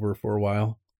take over for a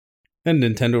while. And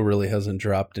Nintendo really hasn't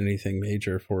dropped anything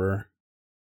major for...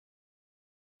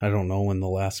 I don't know when the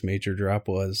last major drop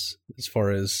was as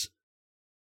far as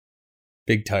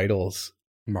big titles.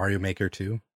 Mario Maker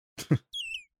 2.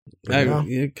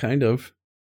 Yeah, kind of.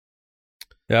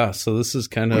 Yeah, so this is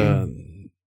kind of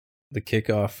the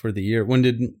kickoff for the year. When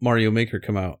did Mario Maker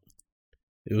come out?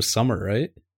 It was summer,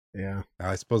 right? Yeah.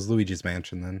 I suppose Luigi's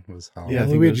Mansion then was how. Yeah,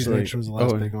 Luigi's Mansion was the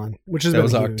last big one. Which is that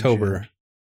was October. Yeah.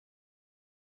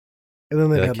 And then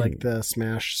they had like the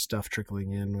Smash stuff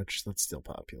trickling in, which that's still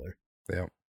popular. Yeah.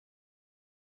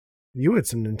 You had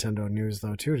some Nintendo news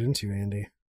though too, didn't you, Andy?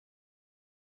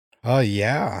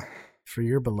 Yeah. For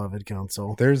your beloved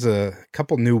console. There's a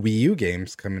couple new Wii U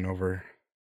games coming over.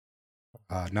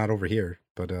 Not over here,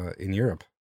 but in Europe.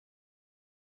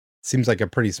 Seems like a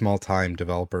pretty small time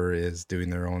developer is doing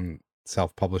their own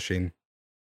self-publishing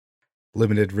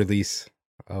limited release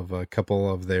of a couple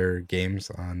of their games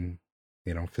on,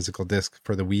 physical disc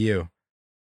for the Wii U.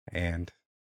 And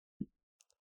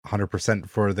 100%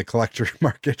 for the collector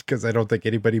market, because I don't think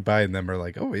anybody buying them are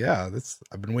like, oh yeah,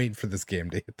 I've been waiting for this game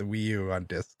to hit the Wii U on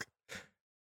disc.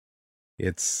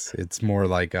 It's more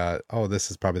like,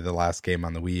 this is probably the last game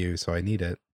on the Wii U, so I need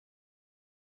it.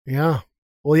 Yeah.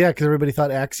 Well, yeah, because everybody thought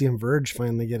Axiom Verge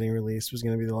finally getting released was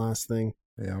going to be the last thing.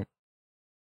 Yeah.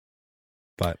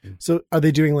 But so are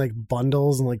they doing like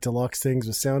bundles and like deluxe things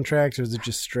with soundtracks, or is it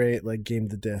just straight like game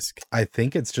to disc? I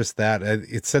think it's just that.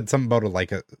 It said something about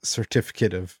like a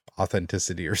certificate of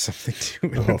authenticity or something too.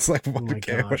 It's like,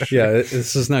 okay, yeah,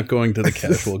 this is not going to the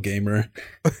casual gamer.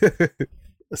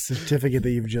 A certificate that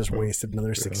you've just wasted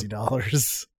another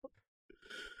 $60.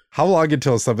 How long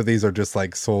until some of these are just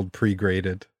like sold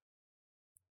pre-graded?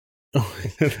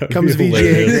 Comes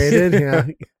VGA graded, yeah.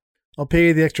 I'll pay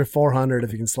you the extra $400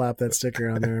 if you can slap that sticker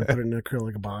on there and put it in an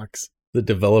acrylic box. The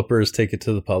developers take it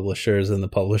to the publishers, and the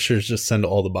publishers just send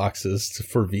all the boxes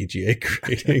for VGA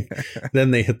grading.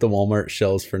 Then they hit the Walmart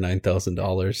shelves for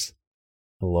 $9,000.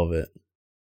 I love it.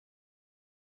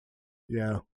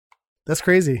 Yeah, that's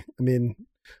crazy. I mean,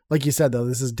 like you said, though,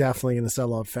 this is definitely going to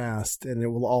sell out fast, and it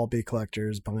will all be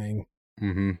collectors buying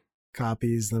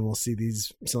copies. Then we'll see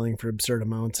these selling for absurd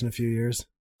amounts in a few years.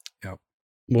 Yep.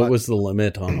 What was the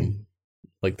limit on them?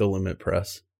 Like the limit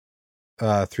press?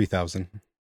 3,000.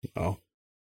 Oh.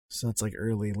 So it's like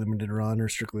early limited run or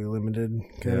strictly limited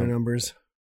kind of numbers.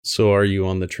 So are you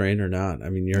on the train or not? I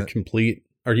mean, you're complete.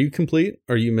 Are you complete?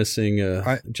 Are you missing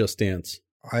Just Dance?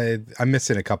 I'm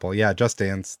missing a couple. Yeah, Just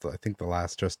Dance. I think the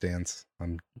last Just Dance.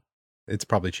 It's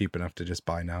probably cheap enough to just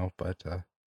buy now, but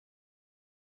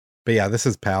yeah, this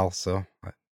is PAL, so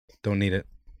I don't need it.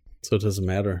 So it doesn't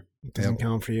matter. It doesn't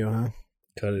count for you, huh?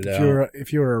 Cut it out.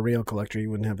 If you were a real collector, you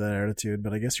wouldn't have that attitude,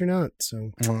 but I guess you're not.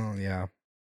 So, well, yeah.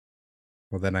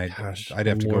 Well, then I'd have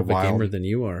to more go of a wild. gamer than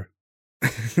you are.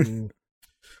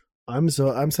 I'm such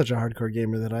a hardcore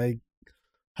gamer that I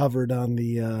hovered on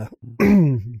the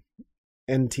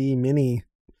NT Mini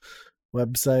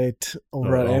website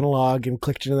over at Analog and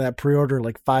clicked into that pre-order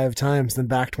like 5 times, then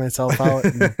backed myself out.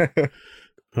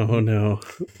 Oh no!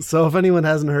 So if anyone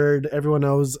hasn't heard, everyone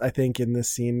knows, I think, in this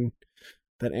scene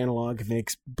that Analog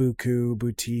makes buku,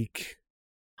 boutique,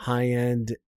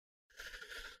 high-end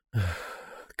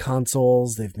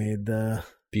consoles. They've made the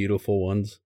beautiful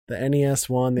ones, the NES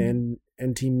one, the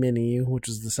NT Mini, which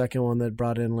was the second one that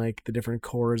brought in like the different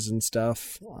cores and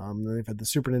stuff. Then they've had the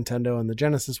Super Nintendo and the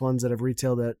Genesis ones that have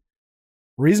retailed at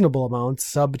reasonable amounts,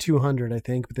 sub 200, I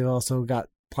think, but they've also got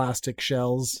plastic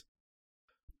shells.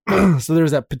 So there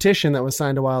was that petition that was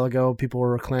signed a while ago. People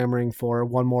were clamoring for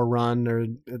one more run, or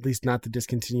at least not the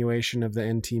discontinuation of the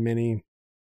NT Mini,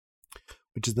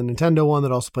 which is the Nintendo one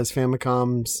that also plays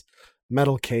Famicom's,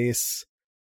 metal case,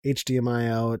 HDMI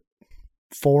out,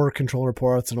 4 controller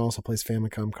ports, and also plays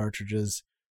Famicom cartridges.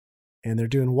 And they're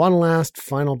doing one last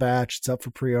final batch. It's up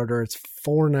for pre-order. It's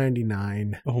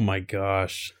 $4.99. Oh my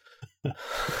gosh.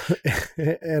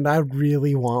 And I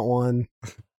really want one.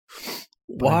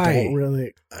 Why? I don't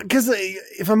really, because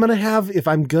if I'm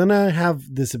gonna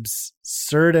have this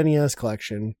absurd NES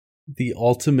collection, the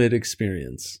ultimate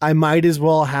experience, I might as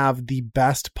well have the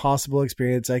best possible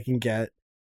experience I can get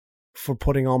for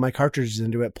putting all my cartridges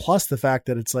into it. Plus the fact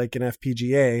that it's like an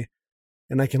FPGA,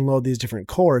 and I can load these different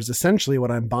cores. Essentially,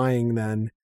 what I'm buying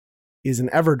then is an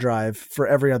EverDrive for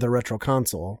every other retro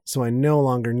console. So I no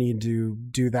longer need to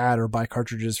do that or buy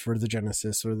cartridges for the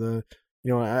Genesis or the.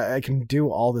 I can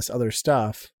do all this other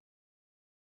stuff.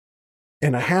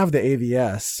 And I have the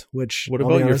AVS, which... What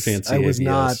about your fancy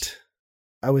AVS?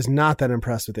 I was not that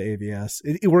impressed with the AVS.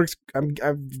 It works.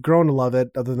 I've grown to love it,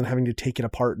 other than having to take it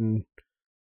apart and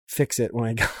fix it when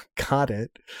I got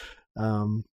it.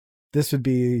 This would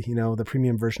be, the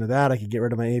premium version of that. I could get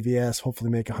rid of my AVS,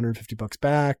 hopefully make $150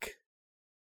 back.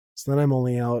 So then I'm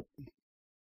only out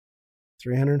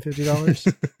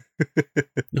 $350.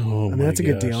 Oh, that's a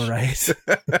good deal, right?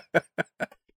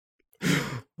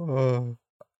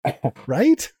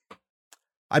 Right?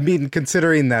 I mean,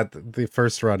 considering that the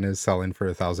first run is selling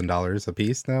for $1,000 a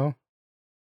piece now.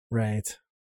 Right.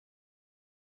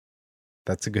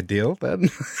 That's a good deal then?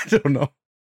 I don't know.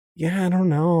 Yeah, I don't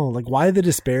know. Like, why the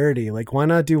disparity? Like, why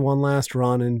not do one last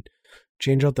run and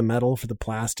change out the metal for the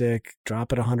plastic,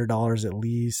 drop it $100 at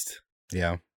least?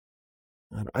 Yeah.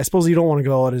 I suppose you don't want to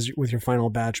go out with your final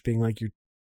batch being like your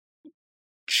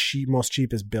most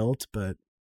cheapest built, but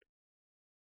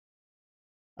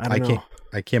I don't know.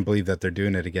 I can't believe that they're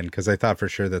doing it again, because I thought for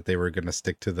sure that they were going to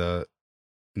stick to the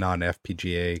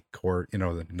non-FPGA core,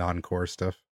 the non-core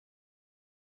stuff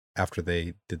after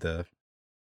they did the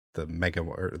Mega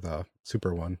or the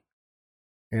Super one.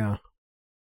 Yeah.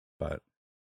 But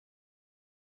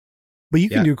you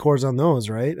can do cores on those,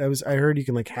 right? I heard you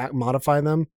can like modify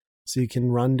them so you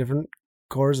can run different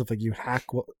cores if like you hack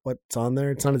what's on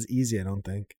there. It's not as easy, I don't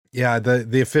think. Yeah,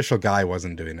 the official guy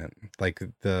wasn't doing it. Like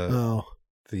for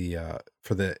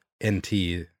the NT,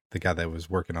 the guy that was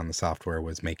working on the software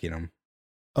was making them.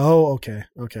 Oh, okay.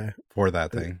 For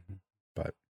that thing.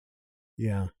 But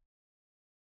yeah.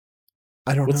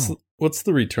 I don't know. What's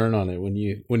the return on it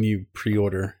when you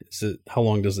pre-order? How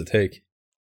long does it take?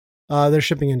 They're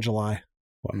shipping in July.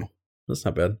 Wow, that's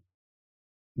not bad.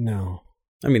 No,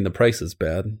 I mean the price is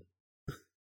bad.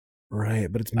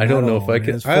 Right, but it's metal. I don't know if I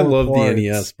could. I love the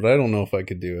NES, but I don't know if I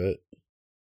could do it.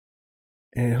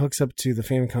 And it hooks up to the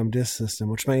Famicom Disk System,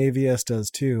 which my AVS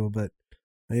does too, but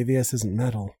my AVS isn't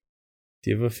metal.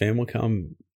 Do you have a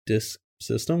Famicom Disk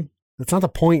System? That's not the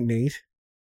point, Nate.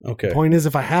 Okay. The point is,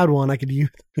 if I had one, I could use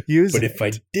it. But if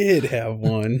I did have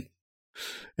one,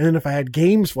 and then if I had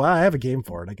games, well, I have a game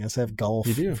for it. I guess I have Golf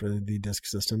for the Disk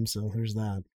System, so there's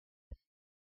that.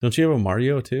 Don't you have a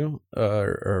Mario too?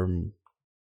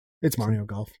 It's Mario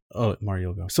Golf. Oh,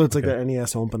 Mario Golf. So it's like the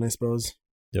NES Open, I suppose.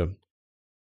 Yep.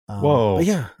 Whoa. But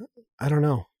yeah, I don't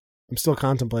know. I'm still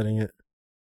contemplating it.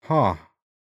 Huh.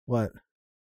 What?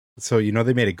 So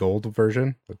they made a gold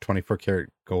version, a 24 karat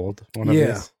gold one of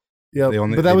these. Yeah,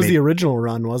 but that was the original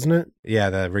run, wasn't it? Yeah,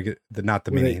 the not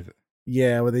the mini.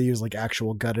 Where they use like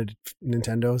actual gutted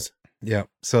Nintendos. Yeah,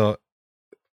 so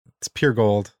it's pure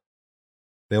gold.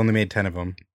 They only made 10 of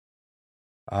them.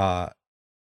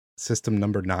 System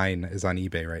number 9 is on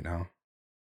eBay right now.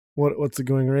 What's the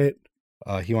going rate?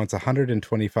 He wants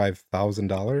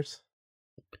 $125,000.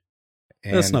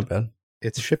 That's not bad.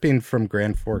 It's shipping from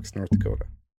Grand Forks, North Dakota.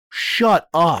 Shut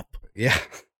up. Yeah.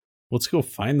 Let's go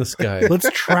find this guy. Let's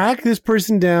track this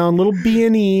person down. Little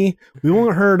B&E. We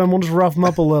won't hurt him. We'll just rough him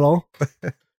up a little.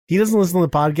 He doesn't listen to the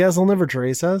podcast. He'll never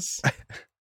trace us.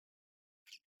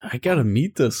 I gotta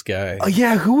meet this guy.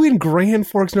 Yeah, who in Grand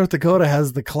Forks, North Dakota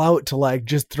has the clout to like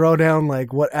just throw down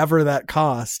like whatever that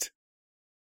cost?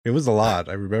 It was a lot.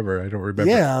 I remember. I don't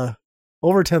remember. Yeah.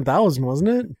 Over 10,000, wasn't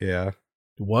it? Yeah.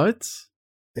 What?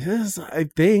 It is, I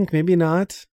think. Maybe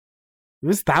not. It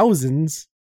was thousands.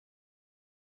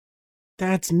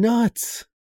 That's nuts.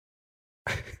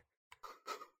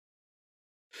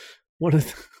 What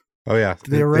is? Oh yeah,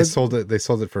 they sold it. They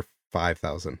sold it for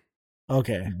 5,000.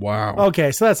 Okay. Wow.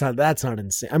 Okay, so that's not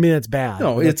insane. I mean, that's bad.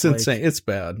 No, it's insane. It's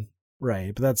bad.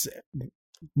 Right, but that's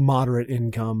moderate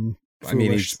income.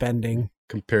 Foolish spending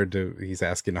compared to he's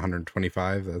asking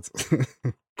 125. That's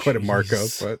quite a markup.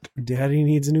 But Daddy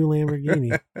needs a new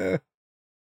Lamborghini.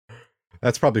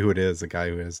 That's probably who it is. A guy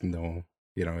who has no,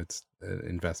 it's an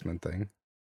investment thing.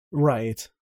 Right.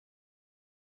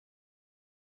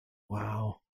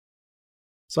 Wow.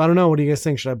 So I don't know. What do you guys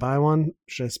think? Should I buy one?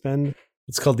 Should I spend?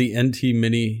 It's called the NT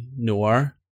Mini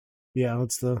Noir. Yeah,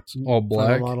 that's the all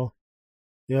black model.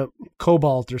 Yep,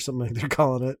 Cobalt or something like they're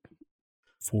calling it.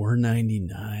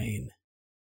 $499.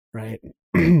 Right.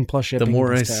 Plus shipping. The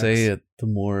more I say it, the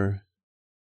more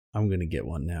I'm gonna get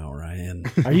one now, Ryan.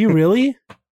 Are you really?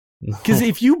 Because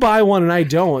if you buy one and I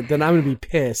don't, then I'm gonna be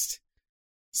pissed.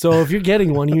 So if you're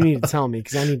getting one, you need to tell me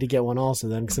because I need to get one also.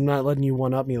 Then because I'm not letting you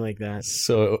one up me like that.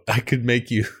 So I could make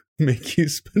you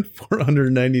spend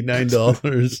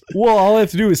 $499. Well, all I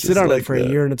have to do is sit on it for a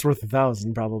year, and it's worth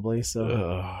 $1,000 probably. So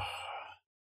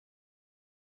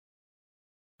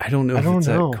I don't know if it's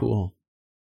that cool.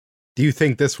 Do you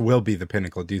think this will be the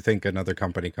pinnacle? Do you think another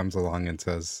company comes along and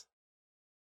says,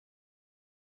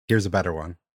 "Here's a better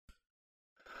one"?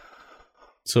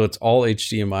 So it's all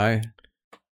HDMI.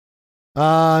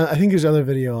 I think there's other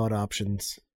video out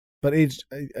options, but there's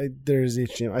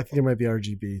HDMI. I think there might be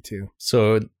RGB too.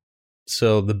 So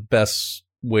the best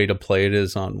way to play it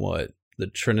is on what? The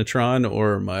Trinitron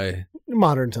or my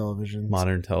modern television?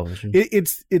 Modern television.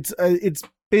 It's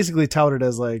basically touted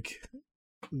as like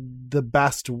the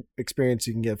best experience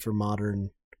you can get for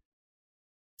modern.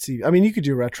 See, I mean, you could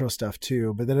do retro stuff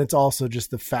too, but then it's also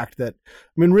just the fact that, I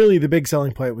mean, really the big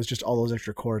selling point was just all those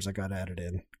extra cores that got added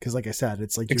in. Because like I said,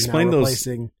 it's like explain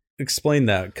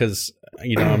that because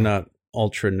I'm not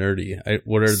ultra nerdy.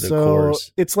 What are the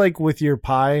cores? It's like with your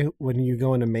Pi when you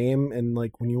go into MAME and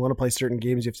like when you want to play certain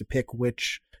games, you have to pick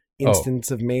which instance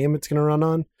of MAME it's going to run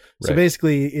on. So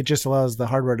basically, it just allows the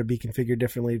hardware to be configured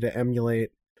differently to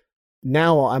emulate.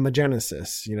 Now I'm a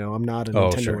Genesis, I'm not a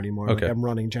Nintendo anymore. Okay. Like I'm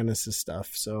running Genesis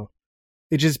stuff. So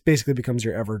it just basically becomes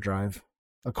your EverDrive.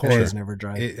 A core is an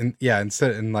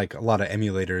EverDrive. And like a lot of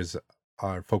emulators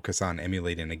are focused on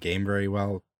emulating a game very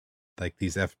well. Like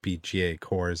these FPGA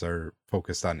cores are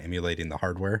focused on emulating the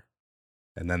hardware,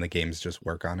 and then the games just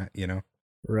work on it,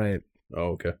 Right.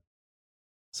 Oh, okay.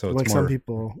 So it's like some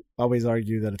people always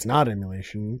argue that it's not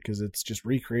emulation because it's just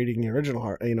recreating the original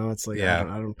hard. It's like I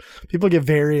don't. People get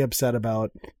very upset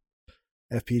about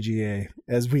FPGA,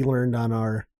 as we learned on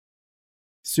our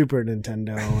Super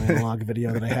Nintendo analog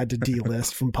video that I had to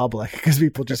delist from public because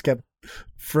people just kept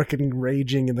frickin'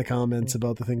 raging in the comments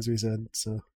about the things we said.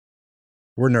 So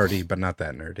we're nerdy, but not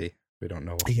that nerdy. We don't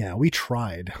know. Yeah, we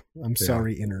tried. I'm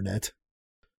sorry, internet.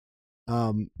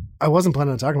 I wasn't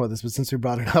planning on talking about this, but since we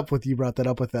brought it up with you, brought that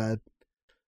up with that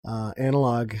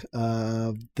analog,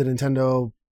 the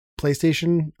Nintendo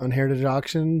PlayStation on Heritage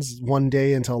Auctions, one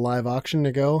day until live auction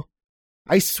to go.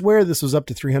 I swear this was up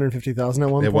to 350,000 at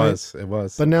one point. It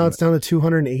was. But now it's down to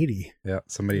 280. Yeah,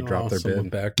 somebody dropped their bid.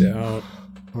 Backed out.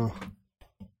 Huh.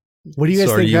 What do you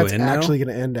guys think that's actually going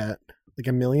to end at? Like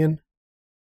 $1 million?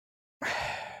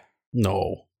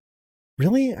 No.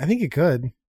 Really? I think it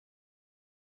could.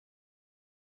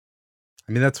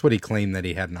 I mean, that's what he claimed that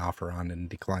he had an offer on and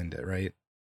declined it, right?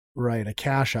 Right, a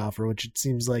cash offer, which it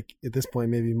seems like at this point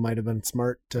maybe might have been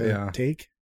smart to take.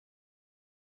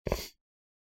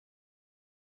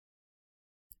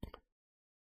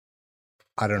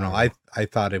 I don't know. I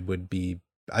thought it would be.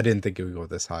 I didn't think it would go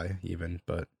this high, even.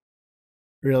 But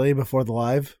really, before the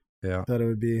live, yeah, I thought it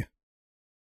would be.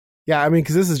 Yeah, I mean,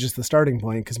 because this is just the starting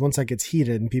point. Because once that gets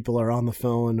heated and people are on the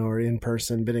phone or in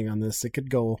person bidding on this, it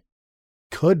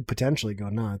could potentially go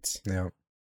nuts. Yeah,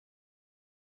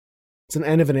 it's an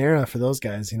end of an era for those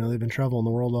guys. You know, they've been traveling the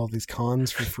world, all these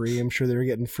cons for free. I'm sure they were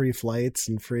getting free flights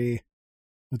and free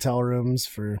hotel rooms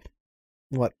for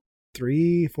what,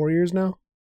 3-4 years now.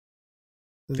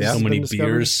 Yeah, so many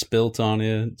beers spilt on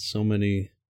it. So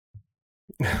many.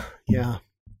 Yeah.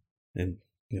 And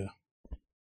yeah.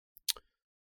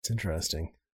 It's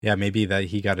interesting. Yeah, maybe that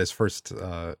he got his first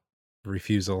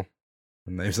refusal.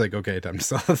 And he was like, okay, time to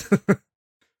sell.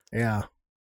 Yeah.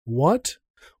 What?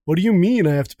 What do you mean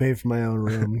I have to pay for my own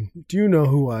room? Do you know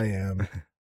who I am?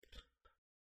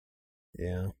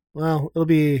 Yeah. Well, it'll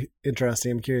be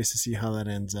interesting. I'm curious to see how that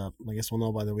ends up. I guess we'll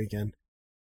know by the weekend.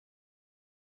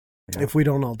 Yeah. If we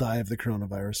don't all die of the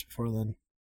coronavirus before then.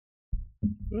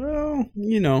 Well,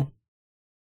 you know,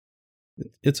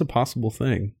 it's a possible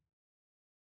thing.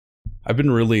 I've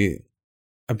been really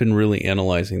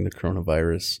analyzing the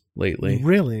coronavirus lately.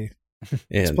 Really?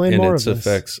 And, Explain more its of this.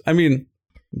 effects. I mean,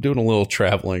 I'm doing a little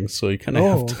traveling, so you kind of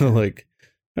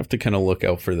have to kind of look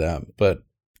out for that. But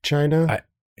China,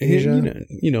 Asia,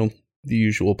 you know, the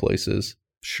usual places.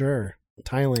 Sure.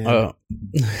 Thailand.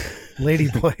 Lady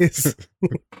Boys.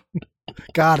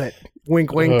 Got it.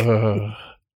 Wink, wink. No,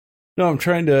 I'm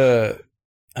trying to.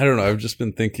 I don't know. I've just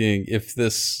been thinking if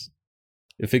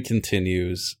it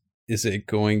continues, is it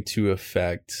going to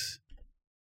affect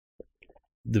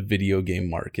the video game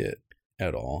market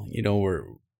at all? You know,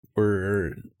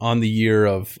 we're on the year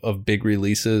of big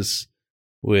releases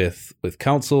with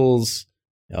consoles.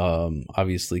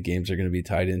 Obviously, games are going to be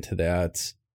tied into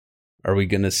that. Are we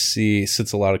going to see,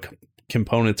 since a lot of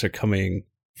components are coming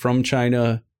from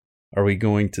China, are we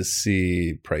going to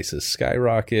see prices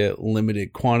skyrocket,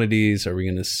 limited quantities? Are we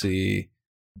going to see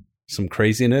some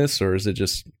craziness, or is it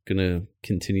just going to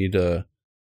continue to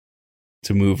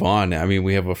move on? I mean,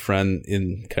 we have a friend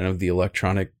in kind of the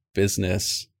electronic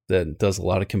business that does a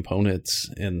lot of components,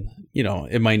 and, you know,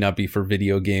 it might not be for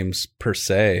video games per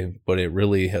se, but it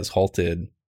really has halted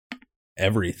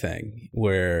everything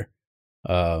where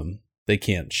they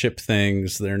can't ship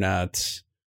things. They're not,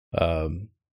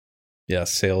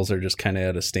 sales are just kind of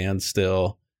at a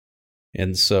standstill.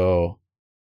 And so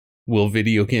will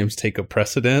video games take a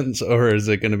precedence, or is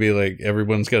it going to be like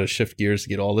everyone's got to shift gears to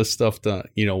get all this stuff done?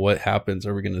 You know, what happens?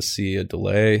 Are we going to see a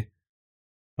delay?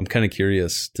 I'm kind of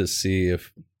curious to see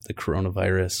if the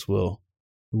coronavirus will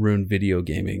ruin video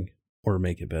gaming or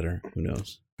make it better. Who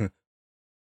knows?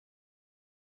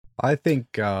 I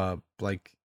think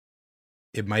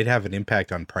it might have an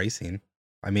impact on pricing.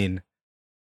 I mean,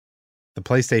 the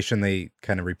PlayStation, they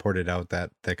kind of reported out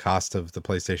that the cost of the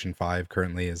PlayStation 5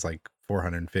 currently is like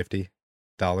 $450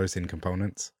 in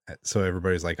components. So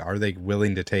everybody's like, are they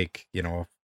willing to take, you know,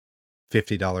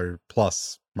 $50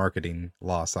 plus marketing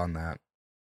loss on that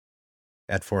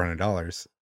at $400?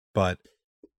 But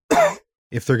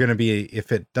if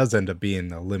it does end up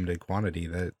being a limited quantity,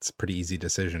 that's a pretty easy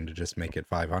decision to just make it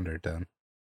 500 then.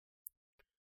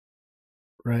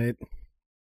 Right.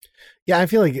 Yeah, I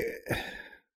feel like, I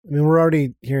mean, we're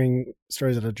already hearing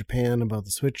stories out of Japan about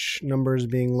the Switch numbers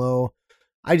being low.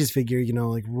 I just figure, you know,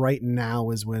 like right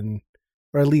now is when,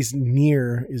 or at least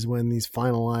near is when these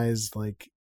finalized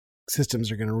like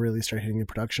systems are going to really start hitting the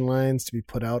production lines to be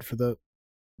put out for the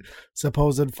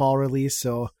supposed fall release.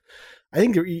 So I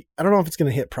think, I don't know if it's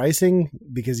going to hit pricing,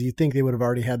 because you think they would have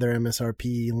already had their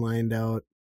MSRP lined out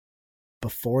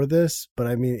before this, but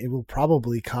I mean, it will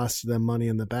probably cost them money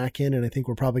on the back end. And I think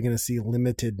we're probably going to see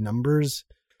limited numbers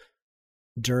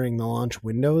during the launch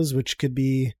windows, which could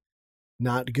be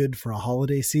not good for a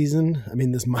holiday season. I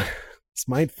mean, this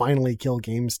might finally kill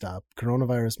GameStop.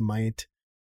 Coronavirus might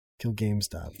kill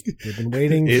GameStop. They've been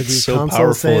waiting for these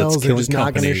console sales. They're just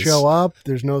not going to show up.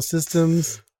 There's no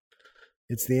systems.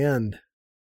 It's the end.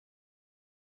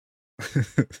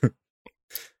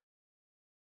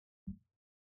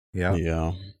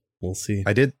 Yeah. We'll see.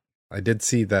 I did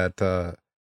see that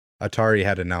Atari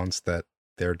had announced that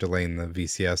they're delaying the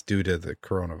VCS due to the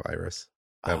coronavirus.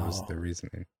 That was the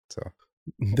reasoning. So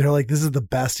they're like, this is the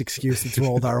best excuse that's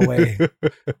rolled our way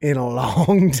in a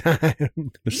long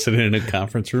time. They're sitting in a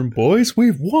conference room. Boys,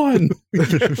 we've won.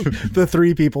 The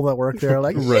 3 people that work there are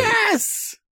like, right.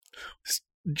 Yes!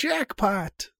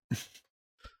 Jackpot.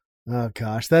 Oh,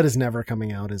 gosh. That is never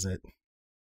coming out, is it?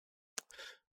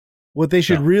 What they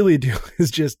should really do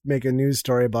is just make a news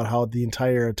story about how the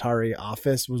entire Atari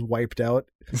office was wiped out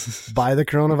by the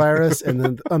coronavirus. And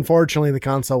then, unfortunately, the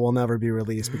console will never be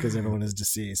released because everyone is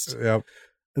deceased. Yep.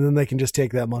 And then they can just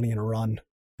take that money and run.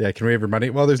 Yeah, can we have your money?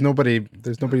 Well, there's nobody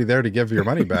there to give your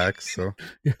money back. So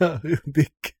yeah, the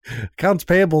accounts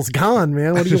payable's gone,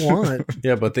 man. What do you want?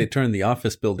 Yeah, but they turned the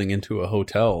office building into a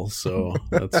hotel, so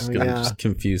that's gonna just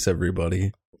confuse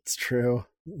everybody. It's true.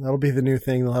 That'll be the new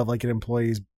thing. They'll have like an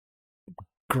employee's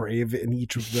grave in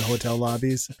each of the hotel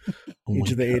lobbies, each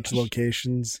of the 8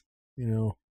 locations. You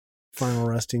know, final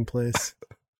resting place.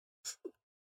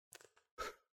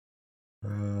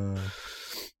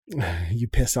 You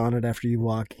piss on it after you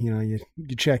walk. You know, you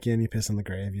check in, you piss on the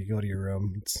grave, you go to your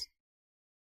room. It's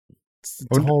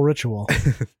a whole ritual.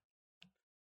 I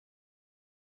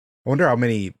wonder how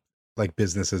many like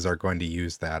businesses are going to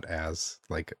use that as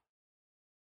like.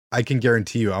 I can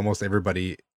guarantee you, almost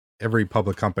every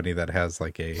public company that has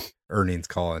like a earnings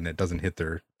call and it doesn't hit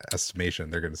their estimation,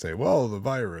 they're going to say, "Well, the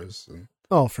virus."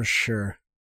 Oh, for sure.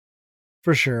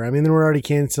 For sure. I mean, we're already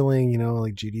canceling, you know,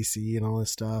 like GDC and all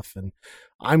this stuff. And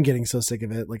I'm getting so sick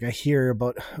of it. Like I hear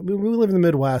about, we live in the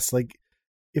Midwest. Like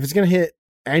if it's going to hit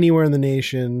anywhere in the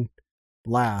nation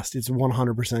last, it's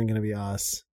 100% going to be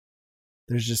us.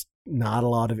 There's just not a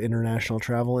lot of international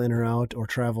travel in or out, or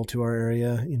travel to our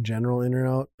area in general in or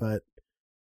out. But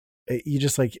you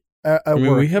just like, I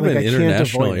mean, we have an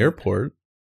international airport.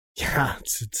 Yeah,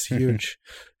 it's huge.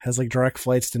 Has like direct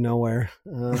flights to nowhere.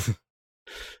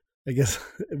 I guess,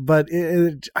 but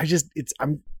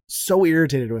I'm so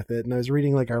irritated with it. And I was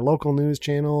reading like our local news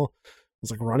channel. I was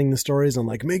like running the stories on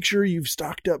like, make sure you've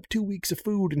stocked up 2 weeks of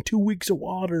food and 2 weeks of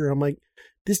water. I'm like,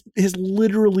 this has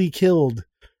literally killed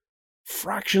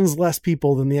fractions less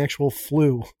people than the actual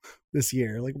flu this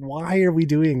year. Like, why are we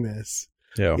doing this?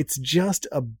 Yeah. It's just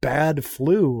a bad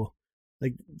flu.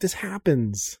 Like this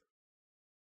happens.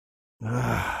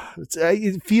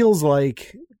 It feels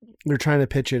like they're trying to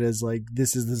pitch it as like,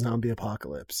 this is the zombie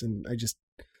apocalypse. And I just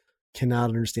cannot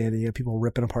understand it. You have people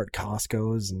ripping apart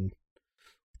Costco's, and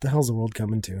what the hell's the world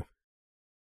coming to?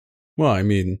 Well, I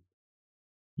mean,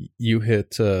 you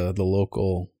hit the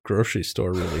local grocery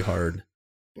store really hard.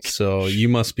 So you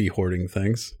must be hoarding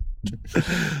things.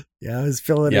 Yeah, I was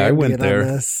feeling I went there. On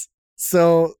this.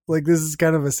 So like, this is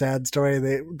kind of a sad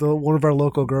story. One of our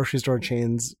local grocery store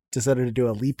chains decided to do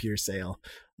a leap year sale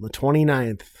on the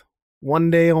 29th.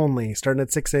 1 day only, starting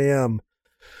at 6 a.m.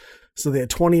 So they had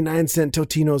 29-cent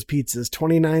Totino's pizzas,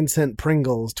 29-cent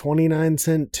Pringles,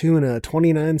 29-cent tuna,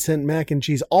 29-cent mac and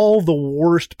cheese, all the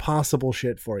worst possible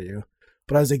shit for you.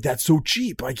 But I was like, that's so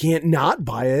cheap. I can't not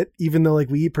buy it, even though like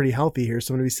we eat pretty healthy here.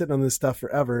 So I'm going to be sitting on this stuff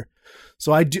forever.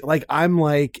 So I'm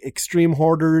like extreme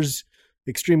hoarders,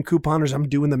 extreme couponers. I'm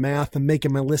doing the math. I'm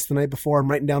making my list the night before.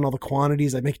 I'm writing down all the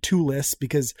quantities. I make 2 lists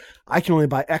because I can only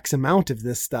buy X amount of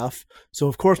this stuff. So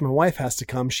of course my wife has to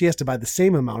come. She has to buy the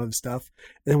same amount of stuff.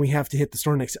 And then we have to hit the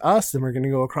store next to us. Then we're going to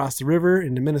go across the river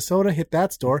into Minnesota, hit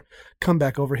that store, come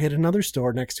back over, hit another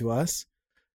store next to us.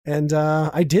 And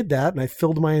I did that, and I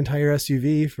filled my entire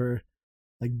SUV for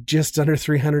like just under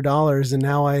 $300. And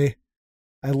now I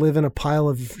live in a pile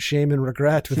of shame and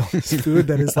regret with all this food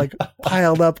that is like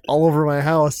piled up all over my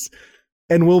house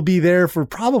and will be there for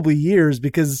probably years,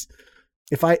 because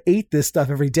if I ate this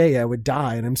stuff every day, I would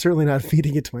die. And I'm certainly not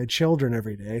feeding it to my children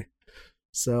every day.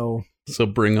 So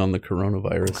bring on the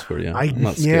coronavirus for you. I'm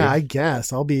not scared. Yeah, I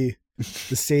guess I'll be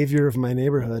the savior of my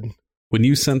neighborhood. When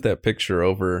you sent that picture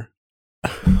over,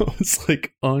 it was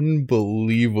like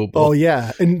unbelievable. Oh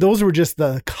yeah, and those were just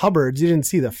the cupboards. You didn't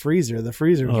see the freezer. The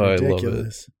freezer was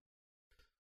ridiculous.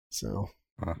 So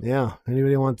yeah,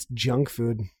 anybody wants junk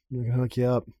food, we can hook you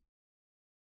up.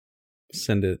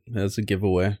 Send it as a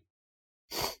giveaway.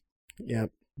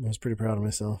 Yep, I was pretty proud of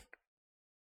myself.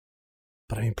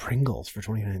 But I mean, Pringles for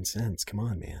 29 cents. Come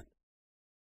on, man.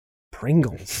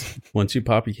 Pringles. Once you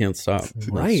pop, you can't stop.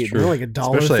 Right, they're like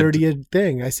 $1.30 a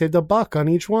thing. I saved $1 on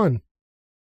each one.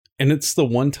 And it's the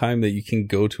one time that you can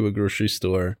go to a grocery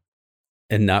store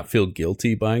and not feel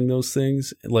guilty buying those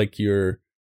things. Like you're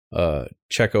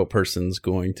checkout person's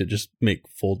going to just make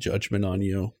full judgment on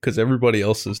you because everybody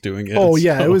else is doing it. Oh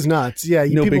yeah, so, it was nuts. Yeah,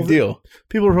 no big deal.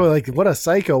 People were probably like, "What a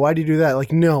psycho! Why'd you do that?"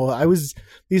 Like, no,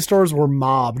 these stores were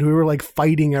mobbed. We were like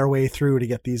fighting our way through to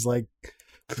get these like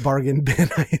bargain bin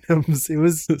items.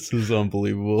 This is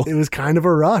unbelievable. It was kind of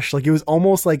a rush. Like it was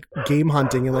almost like game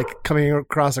hunting and like coming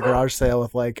across a garage sale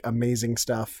with like amazing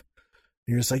stuff.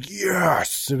 And you're just like,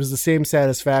 yes! It was the same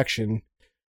satisfaction.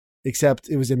 Except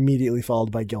it was immediately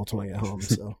followed by guilt when I got home.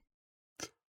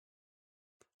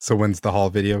 So when's the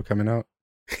haul video coming out?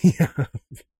 Yeah,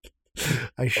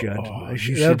 I should.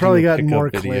 That probably got more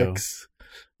clicks.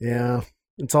 Yeah,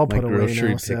 it's all put away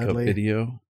now. Sadly,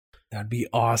 video. That'd be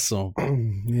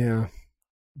awesome. Yeah,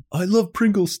 I love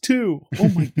Pringles too. Oh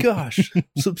my gosh!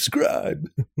 Subscribe.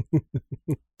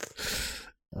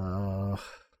 I'll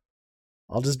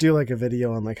just do like a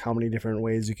video on like how many different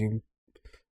ways you can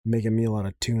make a meal out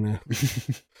of tuna.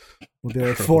 We'll be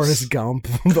like Forrest Gump,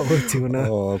 but with tuna.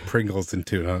 Oh, Pringles and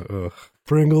tuna. Ugh.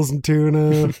 Pringles and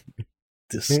tuna.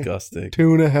 Disgusting.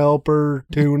 Tuna helper,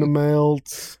 tuna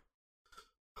melts,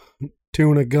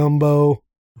 tuna gumbo.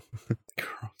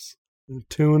 Gross.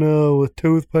 Tuna with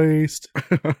toothpaste.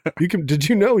 Did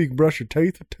you know you can brush your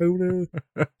teeth with tuna?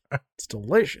 It's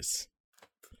delicious.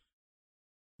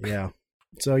 Yeah.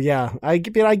 So yeah, I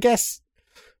guess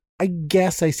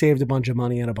I saved a bunch of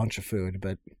money and a bunch of food,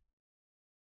 but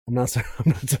I'm not so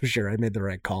sure I made the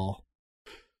right call.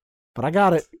 But I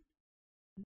got it.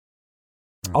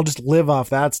 I'll just live off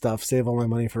that stuff, save all my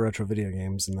money for retro video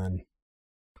games, and then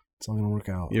it's all gonna work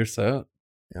out. You're set.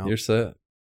 Yeah. You're set.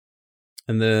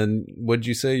 And then what'd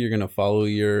you say? You're gonna follow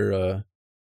your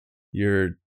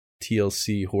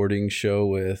TLC hoarding show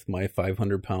with My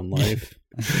 500-Pound Life?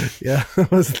 Yeah, that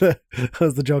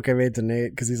was the joke I made to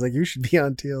Nate because he's like, you should be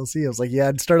on TLC. I was like, yeah,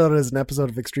 I'd start out as an episode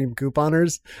of Extreme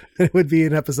Couponers. It would be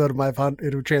an episode of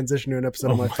it would transition to an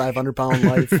episode of My 500-Pound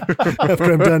Life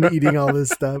after I'm done eating all this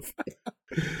stuff.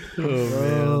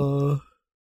 Oh man,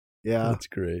 yeah, that's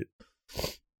great.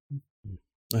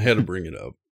 I had to bring it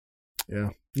up.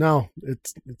 Yeah, no,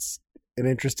 it's an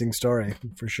interesting story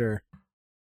for sure.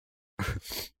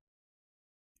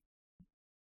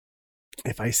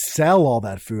 If I sell all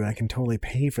that food, I can totally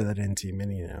pay for that NT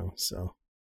Mini now. So,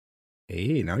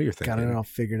 hey, now you're thinking. Got it all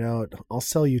figured out. I'll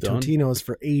sell you Totinos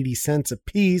for 80 cents a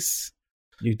piece.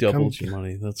 You doubled your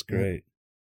money. That's great.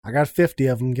 I got 50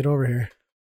 of them. Get over here.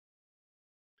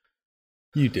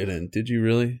 You didn't. Did you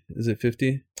really? Is it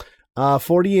 50?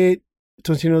 48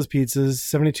 Totino's pizzas,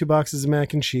 72 boxes of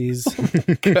mac and cheese.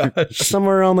 Gosh.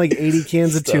 Somewhere around like 80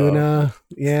 cans of tuna.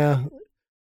 Yeah.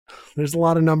 There's a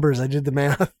lot of numbers. I did the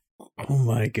math. Oh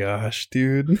my gosh,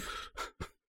 dude.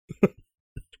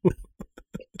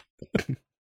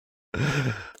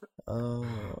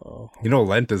 Oh. You know,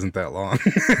 Lent isn't that long.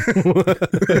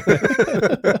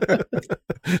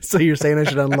 So you're saying I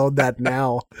should unload that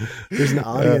now? There's an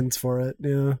audience for it.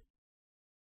 Yeah.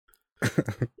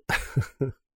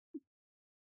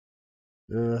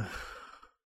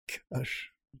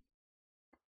 Gosh.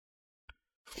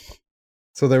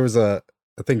 So there was a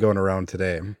thing going around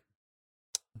today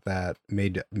that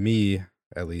made me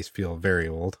at least feel very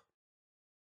old.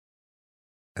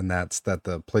 And that's that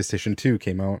the PlayStation 2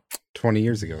 came out 20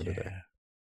 years ago today.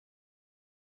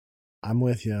 I'm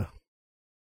with you.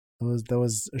 That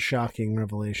was a shocking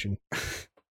revelation.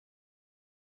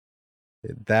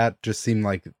 That just seemed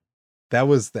like that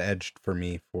was the edge for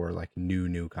me for like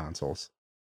new consoles.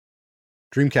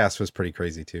 Dreamcast was pretty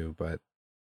crazy too, but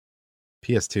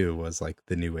PS2 was like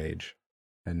the new age.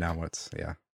 And now it's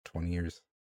 20 years.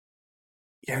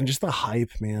 Yeah, and just the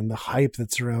hype, man. The hype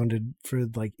that surrounded for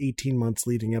like 18 months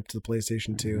leading up to the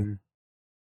PlayStation 2. Mm-hmm.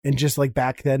 And just like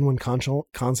back then when console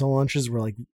launches were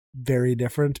like very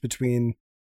different between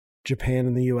Japan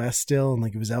and the US still, and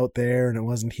like it was out there and it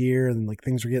wasn't here, and like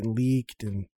things were getting leaked,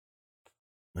 and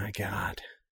my God.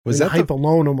 Was that the hype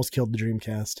alone almost killed the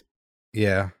Dreamcast?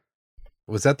 Yeah.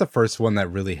 Was that the first one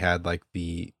that really had like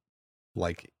the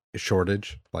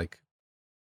shortage? Like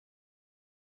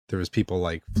there was people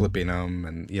like flipping them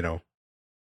and,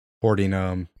 hoarding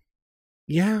them.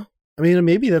 Yeah. I mean,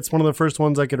 maybe that's one of the first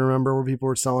ones I can remember where people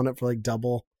were selling it for like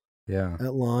double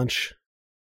at launch.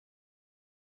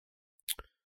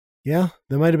 Yeah,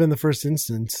 that might have been the first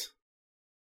instance.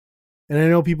 And I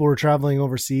know people were traveling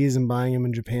overseas and buying them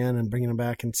in Japan and bringing them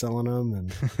back and selling them.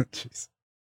 And jeez.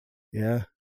 Yeah.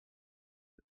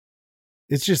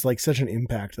 It's just like such an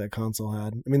impact that console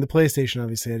had. I mean, the PlayStation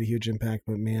obviously had a huge impact,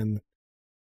 but man,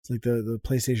 it's like the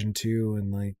PlayStation 2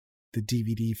 and like the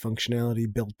DVD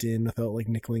functionality built in without like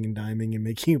nickeling and diming and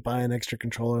making you buy an extra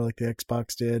controller like the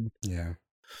Xbox did. Yeah.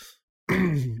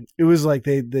 it was like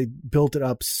they built it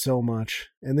up so much,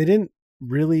 and they didn't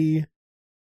really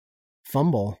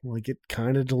fumble. Like, it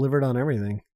kind of delivered on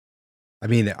everything. I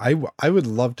mean, I would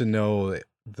love to know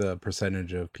the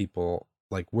percentage of people,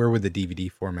 like, where would the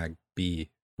DVD format be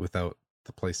without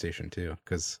the PlayStation 2?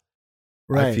 Because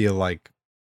I feel like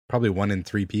probably 1 in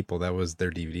 3 people, that was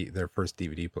their first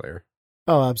DVD player.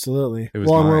 Oh, absolutely. It was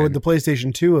well, and where would the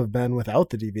PlayStation 2 have been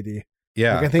without the DVD?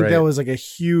 Yeah, like, I think that was like a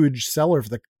huge seller for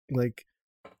the like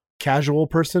casual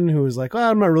person who was like, "Oh,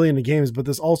 I'm not really into games, but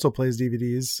this also plays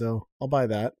DVDs, so I'll buy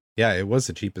that." Yeah, it was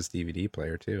the cheapest DVD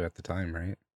player too at the time,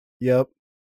 right? Yep.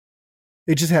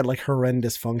 It just had like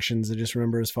horrendous functions. I just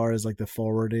remember as far as like the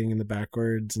forwarding and the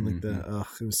backwards and like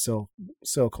it was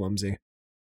so clumsy.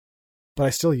 But I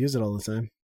still use it all the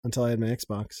time until I had my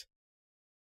Xbox.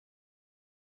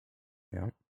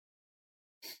 Yeah.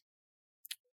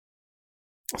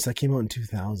 So that came out in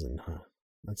 2000, huh?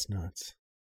 That's nuts.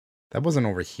 That wasn't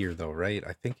over here though, right?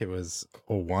 I think it was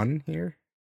 01 here,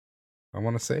 I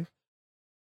want to say.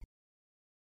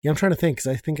 Yeah, I'm trying to think,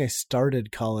 because I think I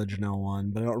started college in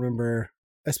 01, but I don't remember.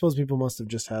 I suppose people must have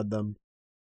just had them.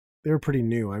 They were pretty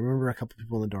new. I remember a couple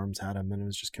people in the dorms had them, and it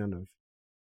was just kind of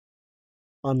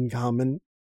uncommon.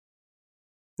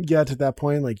 Yeah, to that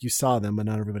point, like, you saw them, but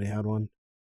not everybody had one.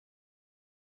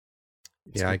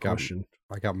 Yeah, I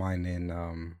got mine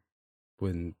in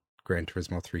when Gran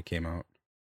Turismo 3 came out.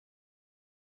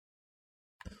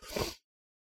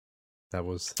 That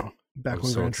was back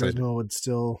when Gran Turismo was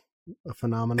still a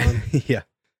phenomenon. Yeah,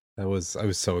 I was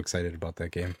so excited about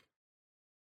that game.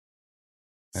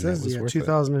 And it says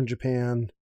 2000 in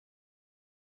Japan,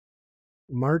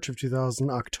 March of 2000,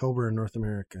 October in North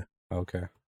America. Okay.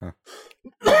 Huh.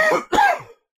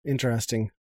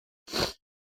 Interesting.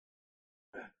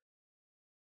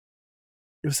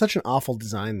 It was such an awful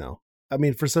design, though. I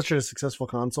mean, for such a successful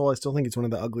console, I still think it's one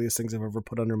of the ugliest things I've ever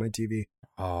put under my TV.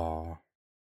 Oh,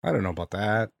 I don't know about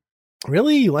that.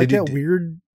 Really? You like that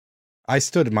weird? I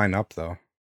stood mine up, though.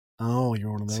 Oh,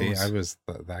 you're one of those. See, I was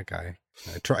that guy.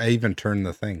 I even turned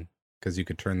the thing, because you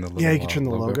could turn the logo. Yeah, you could turn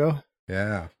the logo.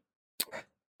 Yeah.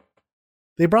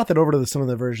 They brought that over to some of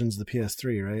the versions of the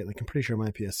PS3, right? Like, I'm pretty sure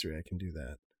my PS3, I can do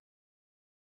that.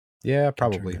 Yeah,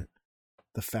 probably.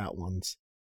 The fat ones.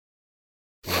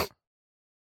 Yeah,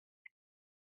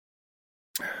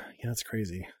 that's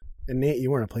crazy. And Nate, you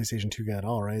weren't a PlayStation 2 guy at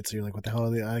all, right? So you're like, what the hell are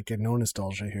they? I get no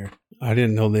nostalgia here. I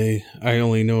didn't know I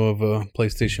only know of a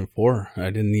PlayStation 4. I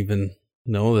didn't even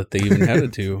know that they even had a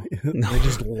 2. They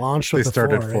just launched with the 4,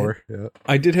 right? 4. Yeah.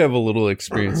 I did have a little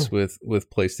experience with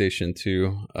PlayStation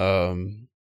 2.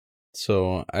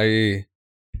 So it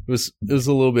was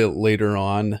a little bit later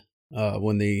on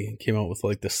when they came out with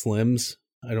like the Slims.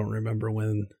 I don't remember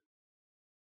what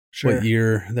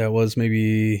year that was.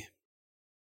 Maybe,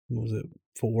 what was it,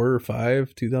 4 or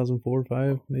 5? 2004 or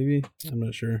 5, maybe? I'm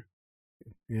not sure.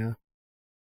 Yeah.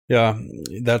 Yeah,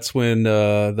 that's when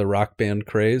the Rock Band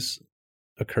craze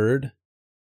occurred.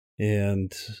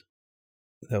 And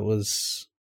that was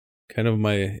kind of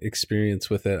my experience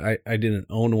with it. I didn't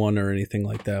own one or anything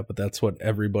like that, but that's what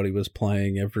everybody was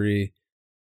playing. Every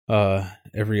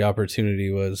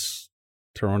opportunity was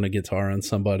throwing a guitar on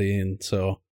somebody, and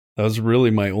so that was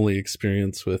really my only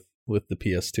experience with the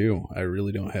PS2. I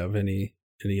really don't have any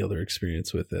other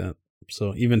experience with that.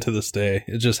 So even to this day,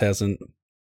 it just hasn't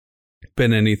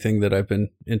been anything that I've been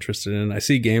interested in. I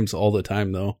see games all the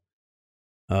time though,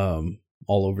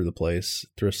 all over the place,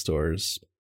 thrift stores,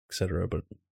 etc., but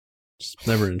just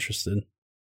never interested.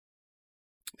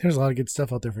 There's a lot of good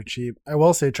stuff out there for cheap. I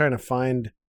will say trying to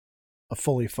find a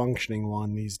fully functioning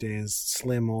one these days,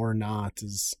 slim or not,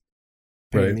 is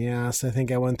pain in the ass. I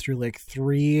think I went through like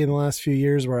 3 in the last few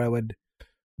years where I would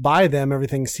buy them,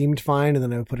 everything seemed fine, and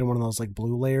then I would put in one of those like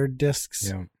blue layered discs,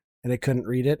 and I couldn't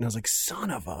read it, and I was like,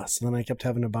 son of us. And then I kept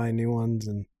having to buy new ones.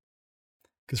 And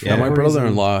my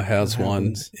brother-in-law has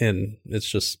one, and it's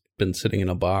just been sitting in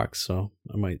a box, so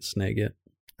I might snag it.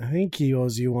 I think he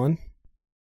owes you one.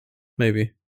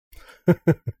 Maybe.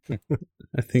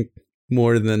 I think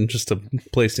more than just a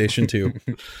PlayStation 2.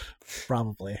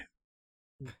 Probably.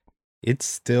 It's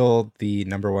still the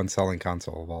 #1 selling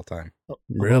console of all time.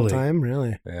 Really? All time?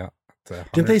 Really? Yeah.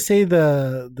 Didn't they say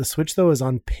the Switch, though, is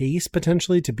on pace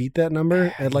potentially to beat that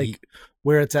number at like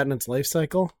where it's at in its life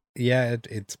cycle? Yeah,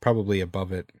 it's probably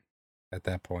above it at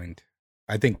that point.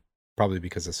 I think probably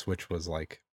because the Switch was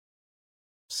like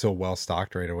so well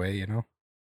stocked right away, you know?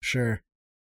 Sure.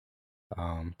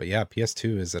 But yeah,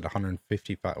 PS2 is at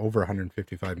over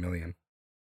 155 million.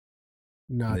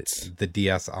 Nuts. The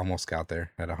DS almost got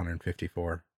there at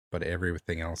 154, but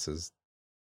everything else is,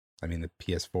 I mean, the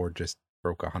PS4 just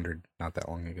broke 100 not that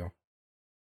long ago.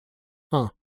 Huh.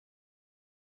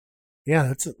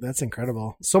 Yeah, that's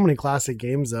incredible. So many classic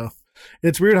games though.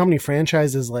 It's weird how many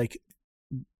franchises like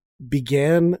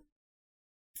began,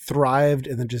 thrived,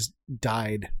 and then just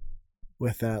died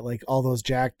with that. Like all those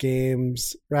Jack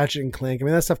games, Ratchet and Clank. I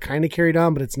mean, that stuff kind of carried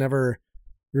on, but it's never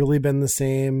really been the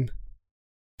same.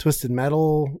 Twisted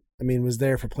Metal, I mean, was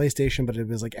there for PlayStation, but it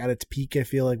was like at its peak, I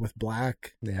feel like, with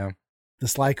Black. Yeah. The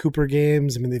Sly Cooper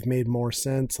games, I mean, they've made more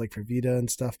sense, like for Vita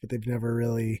and stuff, but they've never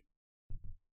really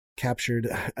captured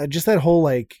just that whole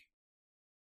like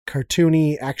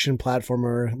cartoony action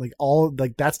platformer, like all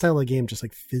like that style of game just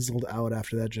like fizzled out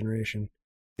after that generation.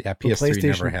 Yeah, PS3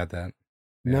 never had that.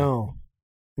 Yeah. No.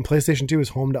 And PlayStation 2 is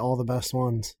home to all the best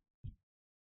ones.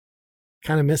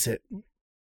 Kind of miss it.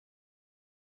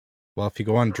 Well, if you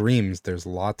go on Dreams, there's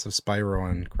lots of Spyro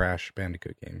and Crash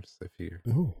Bandicoot games if you're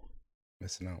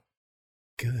missing out.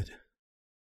 Good.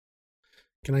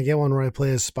 Can I get one where I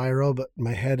play as Spyro, but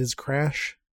my head is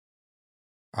Crash?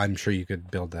 I'm sure you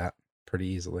could build that pretty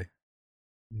easily.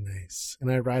 Nice.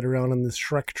 And I ride around on this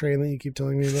Shrek train that you keep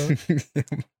telling me about?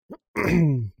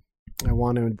 I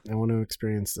want to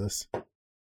experience this.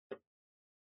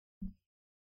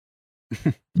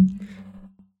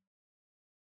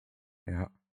 Yeah.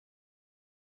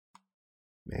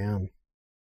 Man.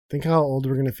 Think how old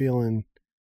we're going to feel in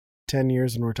 10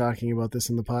 years when we're talking about this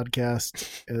in the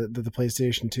podcast, that the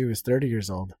PlayStation 2 is 30 years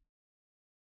old.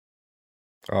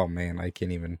 Oh man, I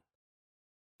can't even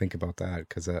think about that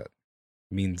because that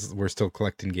means we're still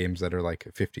collecting games that are like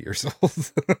 50 years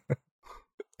old.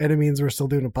 And it means we're still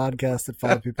doing a podcast that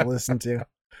 5 people listen to.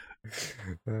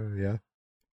 Yeah.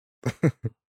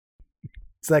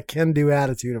 It's that can-do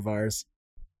attitude of ours.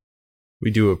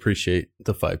 We do appreciate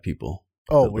the 5 people.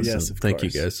 Oh, well, yes, of Thank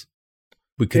course. you, guys.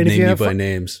 We could name you by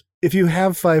names. If you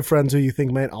have 5 friends who you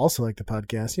think might also like the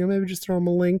podcast, maybe just throw them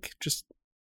a link.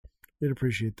 We'd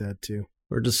appreciate that too.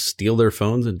 Or just steal their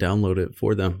phones and download it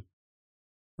for them.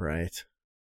 Right.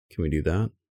 Can we do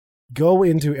that? Go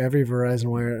into every Verizon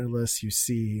Wireless you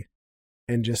see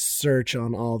and just search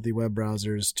on all the web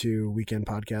browsers to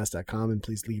weekendpodcast.com and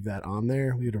please leave that on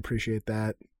there. We would appreciate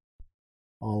that.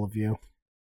 All of you.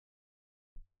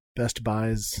 Best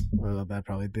Buys, that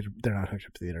probably, they're not hooked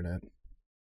up to the internet.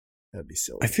 That'd be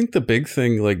silly. I think the big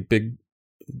thing,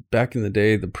 back in the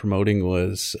day, the promoting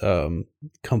was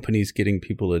companies getting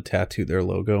people to tattoo their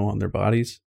logo on their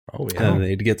bodies. Oh, yeah. And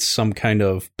they'd get some kind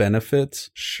of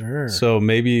benefits. Sure. So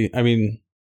maybe,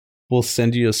 we'll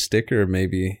send you a sticker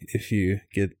maybe if you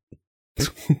get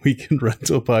Weekend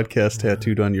Rental Podcast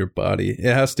tattooed on your body.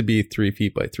 It has to be 3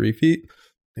 feet by 3 feet.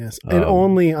 Yes. And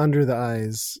only under the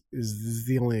eyes is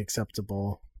the only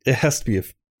acceptable. It has to be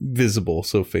visible,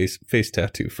 so face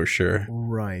tattoo for sure.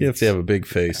 Right. You have to have a big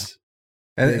face.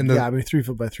 Yeah. And 3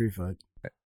 foot by 3 foot.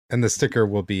 And the sticker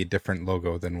will be a different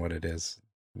logo than what it is.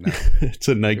 No. It's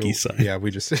a Nike sign. Yeah,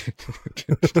 we just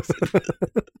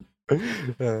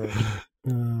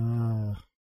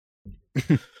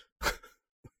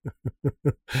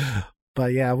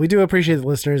But yeah, we do appreciate the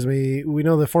listeners. We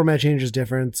know the format change is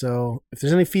different, so if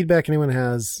there's any feedback anyone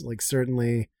has,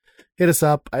 certainly hit us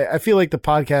up. I feel like the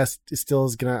podcast is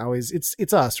gonna always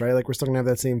it's us, right? We're still gonna have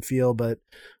that same feel, but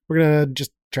we're gonna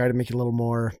just try to make it a little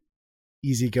more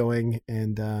easygoing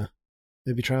and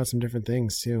maybe try out some different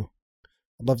things too.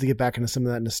 I'd love to get back into some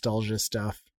of that nostalgia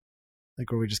stuff,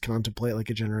 where we just contemplate a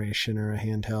generation or a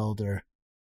handheld or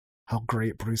how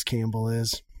great Bruce Campbell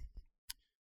is.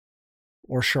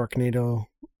 Or Sharknado,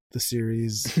 the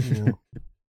series,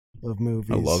 of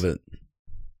movies. I love it.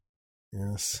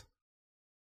 Yes.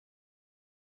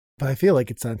 But I feel like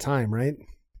it's that time, right?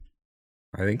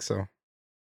 I think so.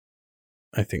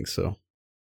 I think so.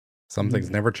 Some things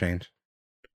never change.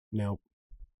 No.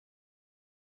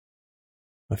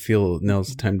 I feel now's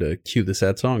the time to cue the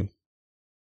sad song.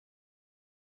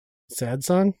 Sad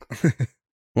song?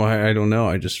 Well, I don't know.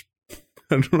 I don't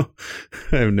know.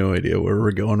 I have no idea where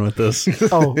we're going with this.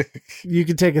 Oh, you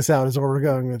can take us out is where we're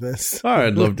going with this. Oh,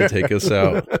 I'd love to take us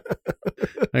out.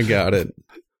 I got it.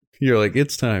 You're like,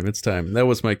 it's time. That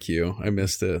was my cue. I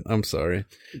missed it. I'm sorry.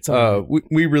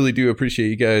 We really do appreciate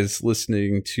you guys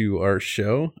listening to our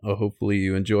show. Hopefully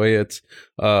you enjoy it.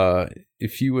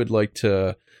 If you would like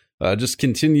to just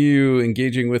continue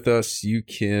engaging with us, you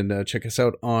can check us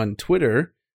out on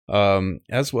Twitter,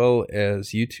 as well as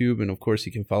YouTube. And of course,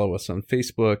 you can follow us on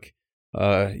Facebook.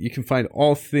 You can find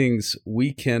all things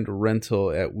Weekend Rental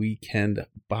at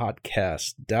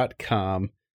weekendpodcast.com.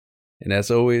 And as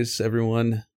always,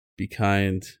 everyone, be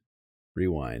kind,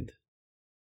 rewind.